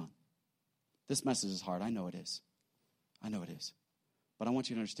 They're gone. This message is hard. I know it is. I know it is. But I want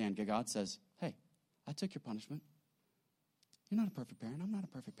you to understand, God says, hey, I took your punishment. You're not a perfect parent. I'm not a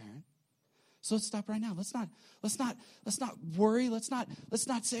perfect parent. So let's stop right now. Let's not worry. Let's not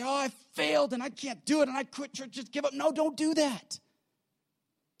say, oh, I failed and I can't do it and I quit church, just give up. No, don't do that.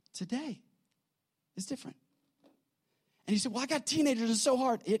 Today is different. And you say, well, I got teenagers. It's so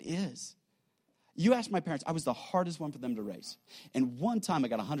hard. It is. You ask my parents, I was the hardest one for them to raise. And one time I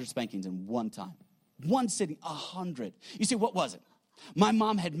got 100 spankings in one time. One sitting, 100. You say, what was it? My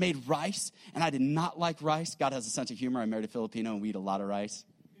mom had made rice, and I did not like rice. God has a sense of humor. I married a Filipino, and we eat a lot of rice.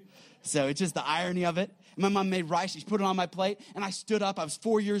 So it's just the irony of it. My mom made rice. She put it on my plate, and I stood up. I was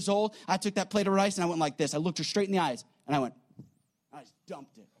 4 years old. I took that plate of rice, and I went like this. I looked her straight in the eyes, and I just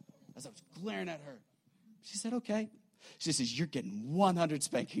dumped it as I was glaring at her. She said, okay. She says, you're getting 100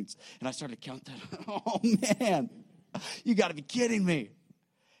 spankings. And I started counting that. Oh, man, you got to be kidding me.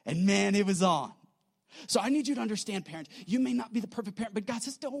 And, man, it was on. So I need you to understand, parents, you may not be the perfect parent, but God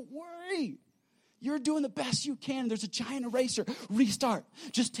says, don't worry. You're doing the best you can. There's a giant eraser. Restart.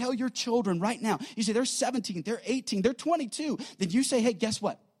 Just tell your children right now. You say, they're 17, they're 18, they're 22. Then you say, hey, guess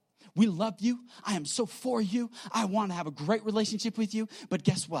what? We love you. I am so for you. I want to have a great relationship with you. But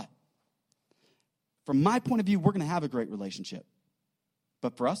guess what? From my point of view, we're going to have a great relationship.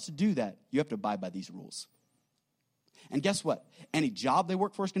 But for us to do that, you have to abide by these rules. And guess what? Any job they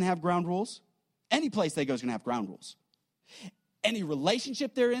work for is going to have ground rules. Any place they go is going to have ground rules. Any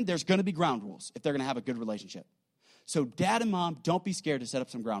relationship they're in, there's going to be ground rules if they're going to have a good relationship. So dad and mom, don't be scared to set up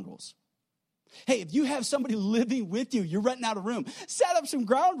some ground rules. Hey, if you have somebody living with you, you're renting out a room, set up some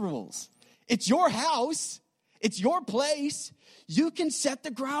ground rules. It's your house. It's your place. You can set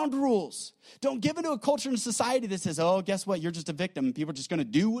the ground rules. Don't give into a culture and society that says, oh, guess what? You're just a victim and people are just going to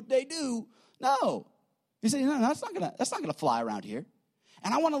do what they do. No. You say, no, that's not going to fly around here.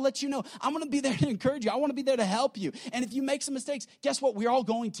 And I want to let you know, I'm going to be there to encourage you. I want to be there to help you. And if you make some mistakes, guess what? We're all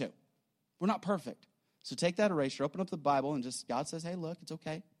going to. We're not perfect. So take that eraser, open up the Bible, and God says, hey, look, it's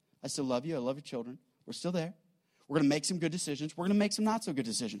okay. I still love you. I love your children. We're still there. We're going to make some good decisions. We're going to make some not so good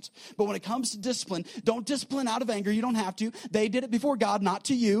decisions. But when it comes to discipline, don't discipline out of anger. You don't have to. They did it before God, not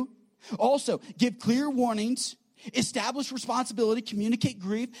to you. Also, give clear warnings. Establish responsibility, communicate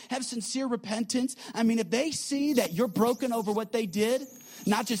grief, have sincere repentance. I mean, if they see that you're broken over what they did,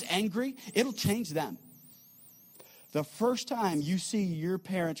 not just angry, it'll change them. The first time you see your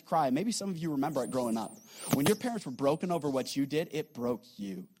parents cry, maybe some of you remember it growing up. When your parents were broken over what you did, it broke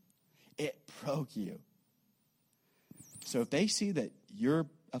you. It broke you. So if they see that you're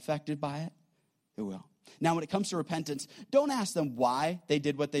affected by it, it will. Now, when it comes to repentance, don't ask them why they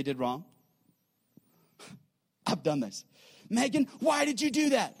did what they did wrong. I've done this. Megan, why did you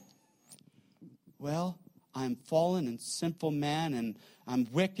do that? Well, I'm fallen and sinful man, and I'm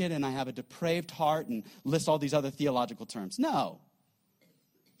wicked, and I have a depraved heart, and list all these other theological terms. No.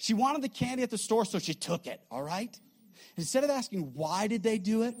 She wanted the candy at the store, so she took it, all right? Instead of asking why did they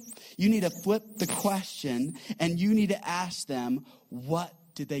do it, you need to flip the question, and you need to ask them, what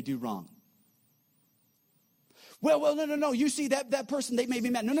did they do wrong? Well, no. You see, that person, they made me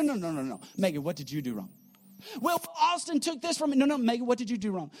mad. No. Megan, what did you do wrong? Well, Austin took this from me. No, Megan, what did you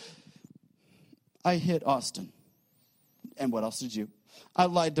do wrong? I hit Austin. And what else did you? I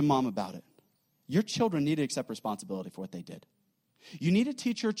lied to mom about it. Your children need to accept responsibility for what they did. You need to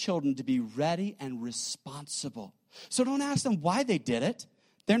teach your children to be ready and responsible. So don't ask them why they did it.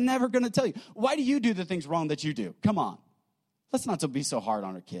 They're never going to tell you. Why do you do the things wrong that you do? Come on. Let's not be so hard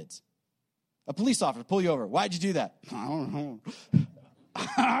on our kids. A police officer pull you over. Why'd you do that? I don't know.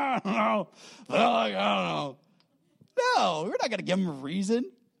 I don't know. I don't know. No, we're not going to give them a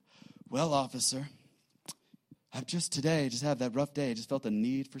reason. Well, officer, I've just had that rough day. I just felt the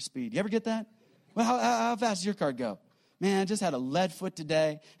need for speed. You ever get that? Well, how fast does your car go? Man, I just had a lead foot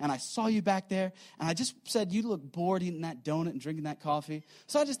today, and I saw you back there, and I just said you look bored eating that donut and drinking that coffee.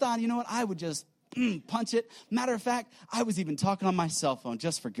 So I just thought, you know what, I would just punch it. Matter of fact, I was even talking on my cell phone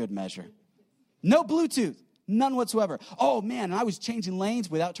just for good measure. No Bluetooth. None whatsoever. Oh, man, and I was changing lanes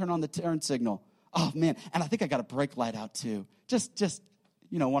without turning on the turn signal. Oh, man, and I think I got a brake light out, too. Just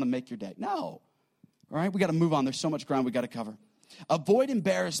want to make your day. No. All right, we got to move on. There's so much ground we got to cover. Avoid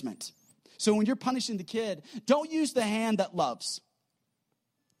embarrassment. So when you're punishing the kid, don't use the hand that loves.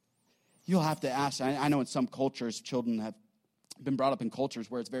 You'll have to ask. I know in some cultures, children have been brought up in cultures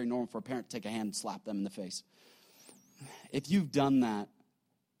where it's very normal for a parent to take a hand and slap them in the face. If you've done that,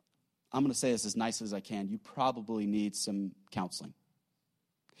 I'm going to say this as nice as I can. You probably need some counseling.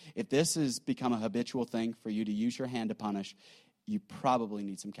 If this has become a habitual thing for you to use your hand to punish, you probably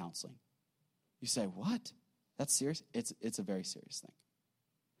need some counseling. You say, what? That's serious? It's a very serious thing.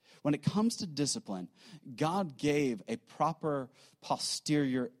 When it comes to discipline, God gave a proper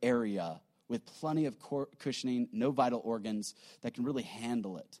posterior area with plenty of cushioning, no vital organs that can really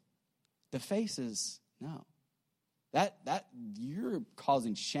handle it. The face is, no. That you're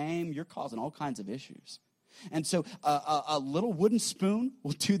causing shame. You're causing all kinds of issues. And so a little wooden spoon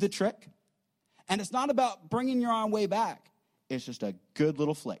will do the trick. And it's not about bringing your arm way back. It's just a good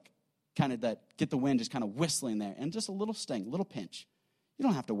little flick. Kind of that, get the wind just kind of whistling there. And just a little sting, a little pinch. You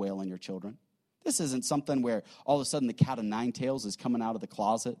don't have to wail on your children. This isn't something where all of a sudden the cat of nine tails is coming out of the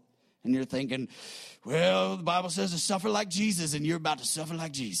closet. And you're thinking, well, the Bible says to suffer like Jesus. And you're about to suffer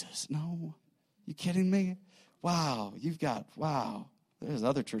like Jesus. No. You kidding me? Wow, there's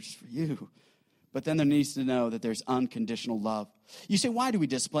other churches for you. But then there needs to know that there's unconditional love. You say, why do we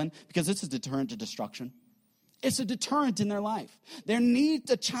discipline? Because it's a deterrent to destruction. It's a deterrent in their life.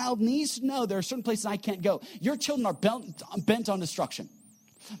 The child needs to know there are certain places I can't go. Your children are bent on destruction.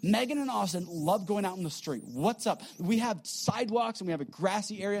 Megan and Austin love going out in the street. What's up? We have sidewalks and we have a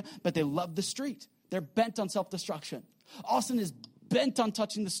grassy area, but they love the street. They're bent on self-destruction. Austin is bent on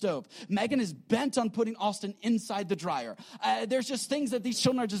touching the stove. Megan is bent on putting Austin inside the dryer. There's just things that these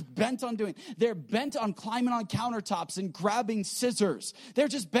children are just bent on doing. They're bent on climbing on countertops and grabbing scissors. They're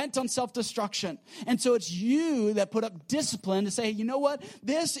just bent on self-destruction. And so it's you that put up discipline to say, you know what?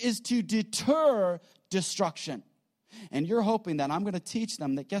 This is to deter destruction. And you're hoping that I'm going to teach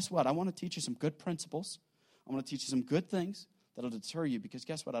them that, guess what? I want to teach you some good principles. I want to teach you some good things that'll deter you, because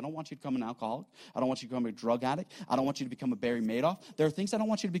guess what? I don't want you to become an alcoholic. I don't want you to become a drug addict. I don't want you to become a Barry Madoff. There are things I don't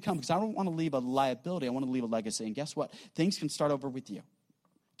want you to become, because I don't want to leave a liability. I want to leave a legacy. And guess what? Things can start over with you.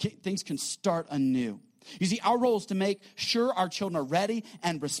 Things can start anew. You see, our role is to make sure our children are ready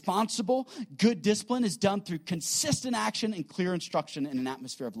and responsible. Good discipline is done through consistent action and clear instruction in an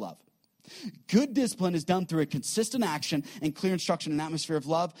atmosphere of love. Good discipline is done through a consistent action and clear instruction in an atmosphere of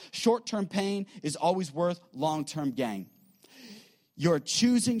love. Short-term pain is always worth long-term gain. You're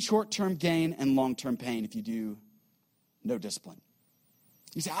choosing short-term gain and long-term pain if you do no discipline.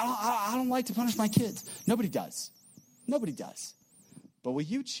 You say, I don't like to punish my kids. Nobody does. Nobody does. But will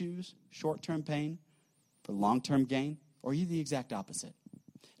you choose short-term pain for long-term gain? Or are you the exact opposite?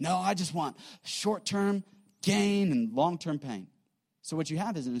 No, I just want short-term gain and long-term pain. So what you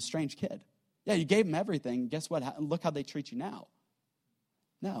have is an estranged kid. Yeah, you gave them everything. Guess what? Look how they treat you now.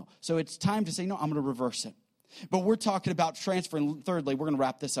 No. So it's time to say, no, I'm going to reverse it. But we're talking about transfer. And thirdly, we're going to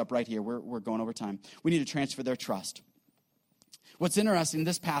wrap this up right here. We're going over time. We need to transfer their trust. What's interesting in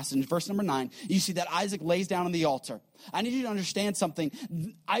this passage, verse number 9, you see that Isaac lays down on the altar. I need you to understand something.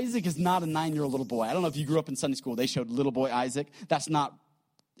 Isaac is not a 9-year-old little boy. I don't know if you grew up in Sunday school. They showed little boy Isaac. That's not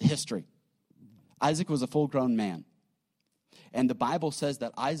history. Isaac was a full-grown man. And the Bible says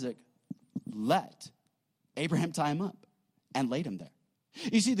that Isaac let Abraham tie him up and laid him there.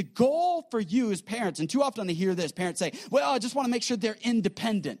 You see, the goal for you as parents, and too often I hear this, parents say, well, I just want to make sure they're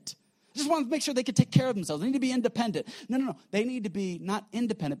independent. I just want to make sure they can take care of themselves. They need to be independent. No. They need to be not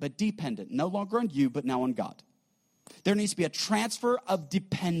independent, but dependent. No longer on you, but now on God. There needs to be a transfer of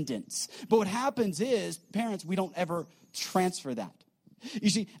dependence. But what happens is, parents, we don't ever transfer that. You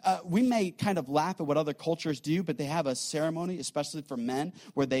see, we may kind of laugh at what other cultures do, but they have a ceremony, especially for men,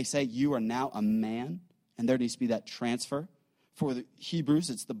 where they say, you are now a man. And there needs to be that transfer. For the Hebrews,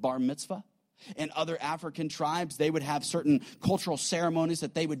 it's the bar mitzvah. In other African tribes, they would have certain cultural ceremonies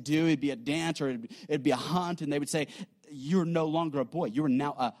that they would do. It'd be a dance or it'd be a hunt, and they would say, you're no longer a boy. You are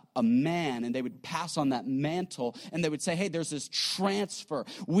now a man, and they would pass on that mantle, and they would say, hey, there's this transfer.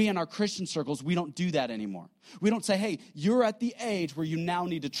 We in our Christian circles, we don't do that anymore. We don't say, hey, you're at the age where you now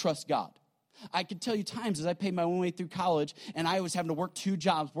need to trust God. I can tell you times as I paid my own way through college, and I was having to work 2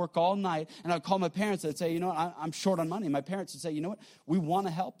 jobs, work all night, and I'd call my parents and I'd say, you know what, I'm short on money. My parents would say, you know what, we want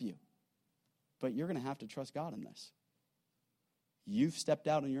to help you, but you're going to have to trust God in this. You've stepped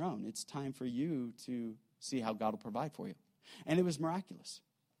out on your own. It's time for you to see how God will provide for you. And it was miraculous.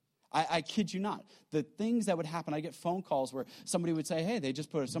 I kid you not. The things that would happen, I get phone calls where somebody would say, hey,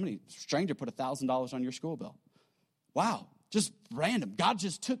 stranger put $1,000 on your school bill. Wow. Just random. God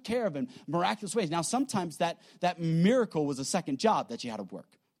just took care of it in miraculous ways. Now, sometimes that miracle was a second job that you had to work,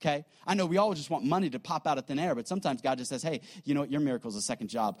 okay? I know we all just want money to pop out of thin air, but sometimes God just says, hey, you know what? Your miracle is a second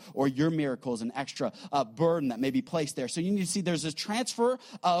job, or your miracle is an extra burden that may be placed there. So you need to see there's this transfer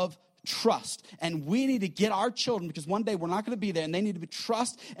of trust, and we need to get our children, because one day we're not going to be there, and they need to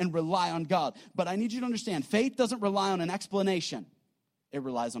trust and rely on God. But I need you to understand, faith doesn't rely on an explanation. It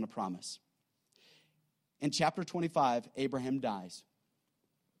relies on a promise. In chapter 25, Abraham dies.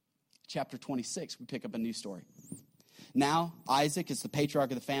 Chapter 26, we pick up a new story. Now, Isaac is the patriarch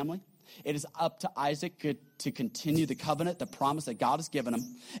of the family. It is up to Isaac to continue the covenant, the promise that God has given him.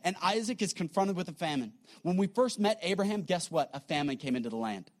 And Isaac is confronted with a famine. When we first met Abraham, guess what? A famine came into the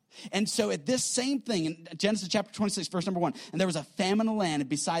land. And so at this same thing, in Genesis chapter 26, verse number 1, and there was a famine in the land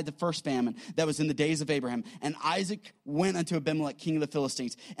beside the first famine that was in the days of Abraham. And Isaac went unto Abimelech, king of the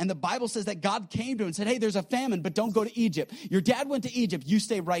Philistines. And the Bible says that God came to him and said, hey, there's a famine, but don't go to Egypt. Your dad went to Egypt. You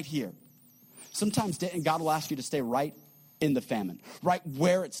stay right here. Sometimes God will ask you to stay right in the famine, right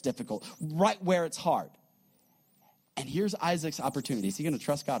where it's difficult, right where it's hard. And here's Isaac's opportunity. Is he going to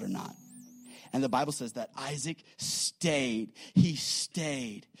trust God or not? And the Bible says that Isaac stayed. He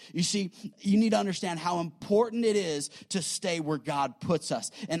stayed. You see, you need to understand how important it is to stay where God puts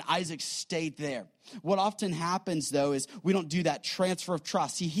us. And Isaac stayed there. What often happens, though, is we don't do that transfer of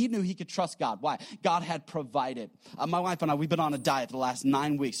trust. See, he knew he could trust God. Why? God had provided. My wife and I, we've been on a diet for the last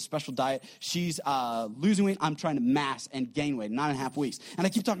 9 weeks, special diet. She's losing weight. I'm trying to mass and gain weight, 9.5 weeks. And I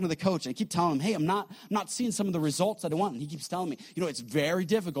keep talking to the coach, and I keep telling him, hey, I'm not seeing some of the results that I want. And he keeps telling me, you know, it's very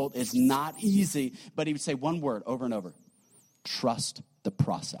difficult. It's not easy. But he would say one word over and over: trust the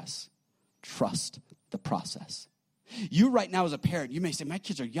process. Trust the process. You right now as a parent, you may say, my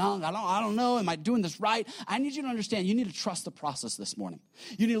kids are young. I don't know. Am I doing this right? I need you to understand you need to trust the process this morning.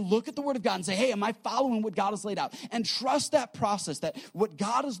 You need to look at the word of God and say, hey, am I following what God has laid out? And trust that process, that what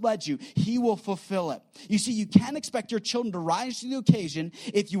God has led you, he will fulfill it. You see, you can't expect your children to rise to the occasion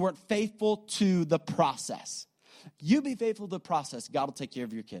if you weren't faithful to the process. You be faithful to the process, God will take care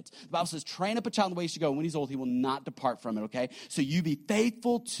of your kids. The Bible says, train up a child in the way he should go. When he's old, he will not depart from it, okay? So you be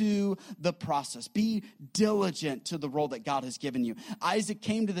faithful to the process. Be diligent to the role that God has given you. Isaac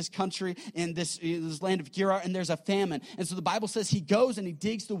came to this country in this land of Gerar, and there's a famine. And so the Bible says he goes and he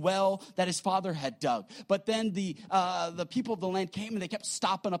digs the well that his father had dug. But then the people of the land came and they kept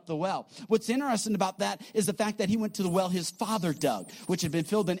stopping up the well. What's interesting about that is the fact that he went to the well his father dug, which had been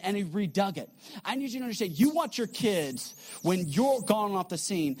filled in, and he redug it. I need you to understand, you want your kids, when you're gone off the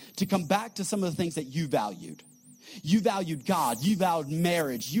scene, to come back to some of the things that you valued. You valued God. You valued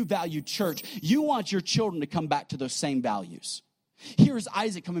marriage. You valued church. You want your children to come back to those same values. Here's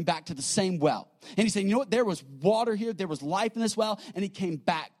Isaac coming back to the same well. And he's saying, you know what? There was water here. There was life in this well. And he came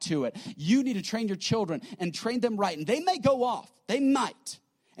back to it. You need to train your children and train them right. And they may go off. They might.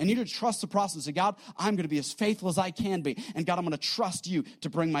 And you need to trust the process and say, God, I'm going to be as faithful as I can be. And God, I'm going to trust you to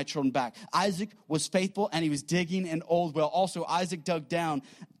bring my children back. Isaac was faithful and he was digging an old well. Also, Isaac dug down,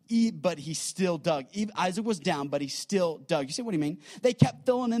 but he still dug. Isaac was down, but he still dug. You see what I mean? They kept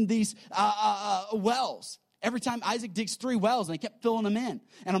filling in these wells. Every time Isaac digs 3 wells, and they kept filling them in.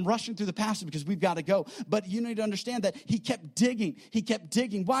 And I'm rushing through the passage because we've got to go. But you need to understand that he kept digging. He kept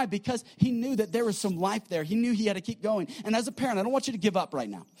digging. Why? Because he knew that there was some life there. He knew he had to keep going. And as a parent, I don't want you to give up right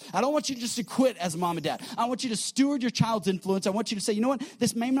now. I don't want you just to quit as a mom and dad. I want you to steward your child's influence. I want you to say, you know what?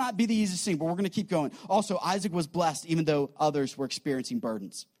 This may not be the easiest thing, but we're going to keep going. Also, Isaac was blessed even though others were experiencing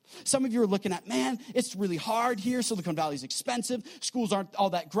burdens. Some of you are looking at, man, it's really hard here. Silicon Valley is expensive. Schools aren't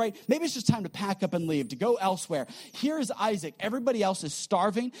all that great. Maybe it's just time to pack up and leave, to go elsewhere. Here is Isaac. Everybody else is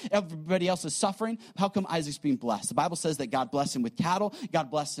starving. Everybody else is suffering. How come Isaac's being blessed? The Bible says that God blessed him with cattle. God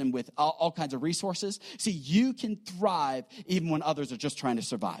blessed him with all kinds of resources. See, you can thrive even when others are just trying to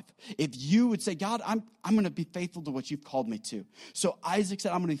survive. If you would say, God, I'm going to be faithful to what you've called me to. So Isaac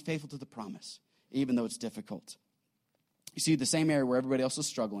said, I'm going to be faithful to the promise, even though it's difficult. You see, the same area where everybody else was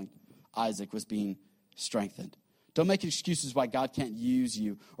struggling, Isaac was being strengthened. Don't make excuses why God can't use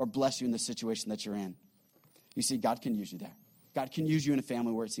you or bless you in the situation that you're in. You see, God can use you there. God can use you in a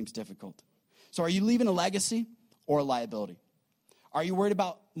family where it seems difficult. So are you leaving a legacy or a liability? Are you worried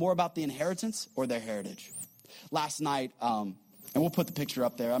more about the inheritance or their heritage? Last night, and we'll put the picture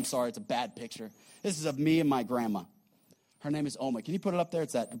up there. I'm sorry, it's a bad picture. This is of me and my grandma. Her name is Oma. Can you put it up there?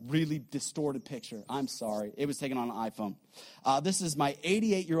 It's that really distorted picture. I'm sorry. It was taken on an iPhone. This is my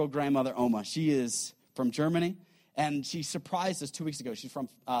 88-year-old grandmother, Oma. She is from Germany, and she surprised us 2 weeks ago. She's from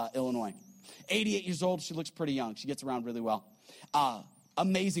Illinois. 88 years old. She looks pretty young. She gets around really well.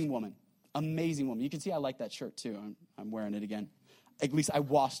 Amazing woman. Amazing woman. You can see I like that shirt, too. I'm wearing it again. At least I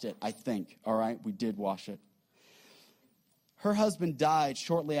washed it, I think. All right? We did wash it. Her husband died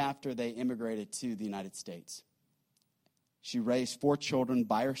shortly after they immigrated to the United States. She raised 4 children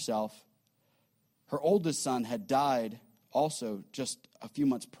by herself. Her oldest son had died also just a few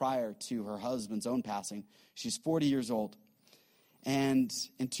months prior to her husband's own passing. She's 40 years old. And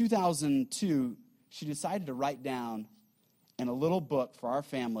in 2002, she decided to write down in a little book for our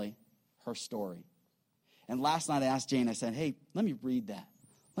family her story. And last night I asked Jane, I said, hey, let me read that.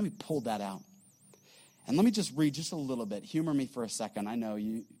 Let me pull that out. And let me just read just a little bit. Humor me for a second. I know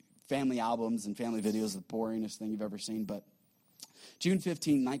you family albums and family videos are the boringest thing you've ever seen, but June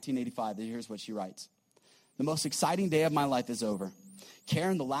 15, 1985, here's what she writes. The most exciting day of my life is over.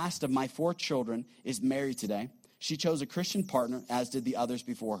 Karen, the last of my 4 children, is married today. She chose a Christian partner, as did the others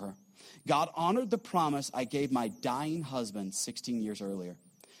before her. God honored the promise I gave my dying husband 16 years earlier.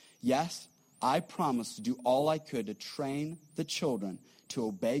 Yes, I promised to do all I could to train the children to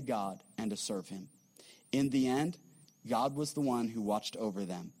obey God and to serve him. In the end, God was the one who watched over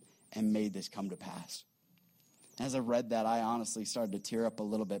them and made this come to pass. As I read that, I honestly started to tear up a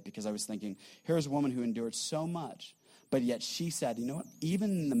little bit because I was thinking, here's a woman who endured so much, but yet she said, you know what,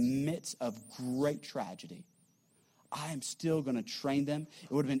 even in the midst of great tragedy, I am still going to train them.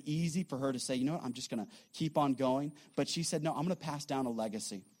 It would have been easy for her to say, you know what, I'm just going to keep on going. But she said, no, I'm going to pass down a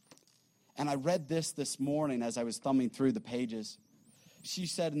legacy. And I read this morning as I was thumbing through the pages. She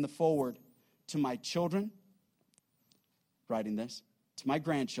said in the foreword, to my children, writing this, to my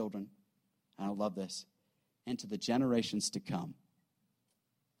grandchildren, and I love this, and to the generations to come.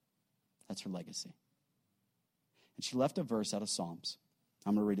 That's her legacy. And she left a verse out of Psalms.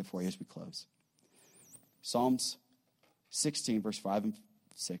 I'm going to read it for you as we close. Psalms 16, verse 5 and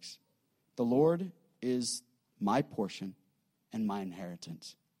 6. The Lord is my portion and my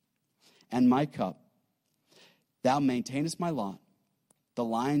inheritance, and my cup. Thou maintainest my lot. The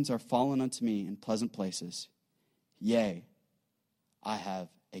lines are fallen unto me in pleasant places. Yea, I have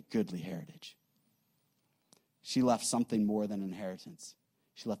a goodly heritage. She left something more than inheritance.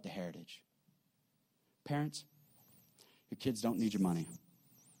 She left a heritage. Parents, your kids don't need your money.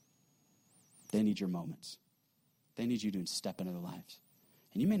 They need your moments. They need you to step into their lives.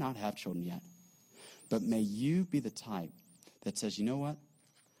 And you may not have children yet, but may you be the type that says, you know what?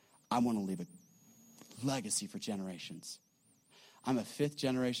 I want to leave a legacy for generations. I'm a 5th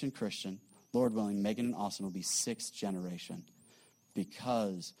generation Christian. Lord willing, Megan and Austin will be 6th generation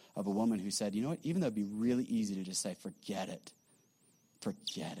because of a woman who said, you know what, even though it'd be really easy to just say, forget it.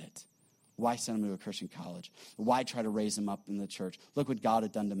 Forget it. Why send them to a Christian college? Why try to raise them up in the church? Look what God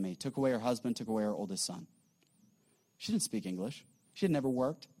had done to me. Took away her husband, took away her oldest son. She didn't speak English. She had never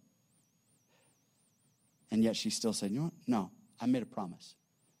worked. And yet she still said, you know what? No, I made a promise,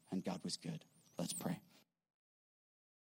 and God was good. Let's pray.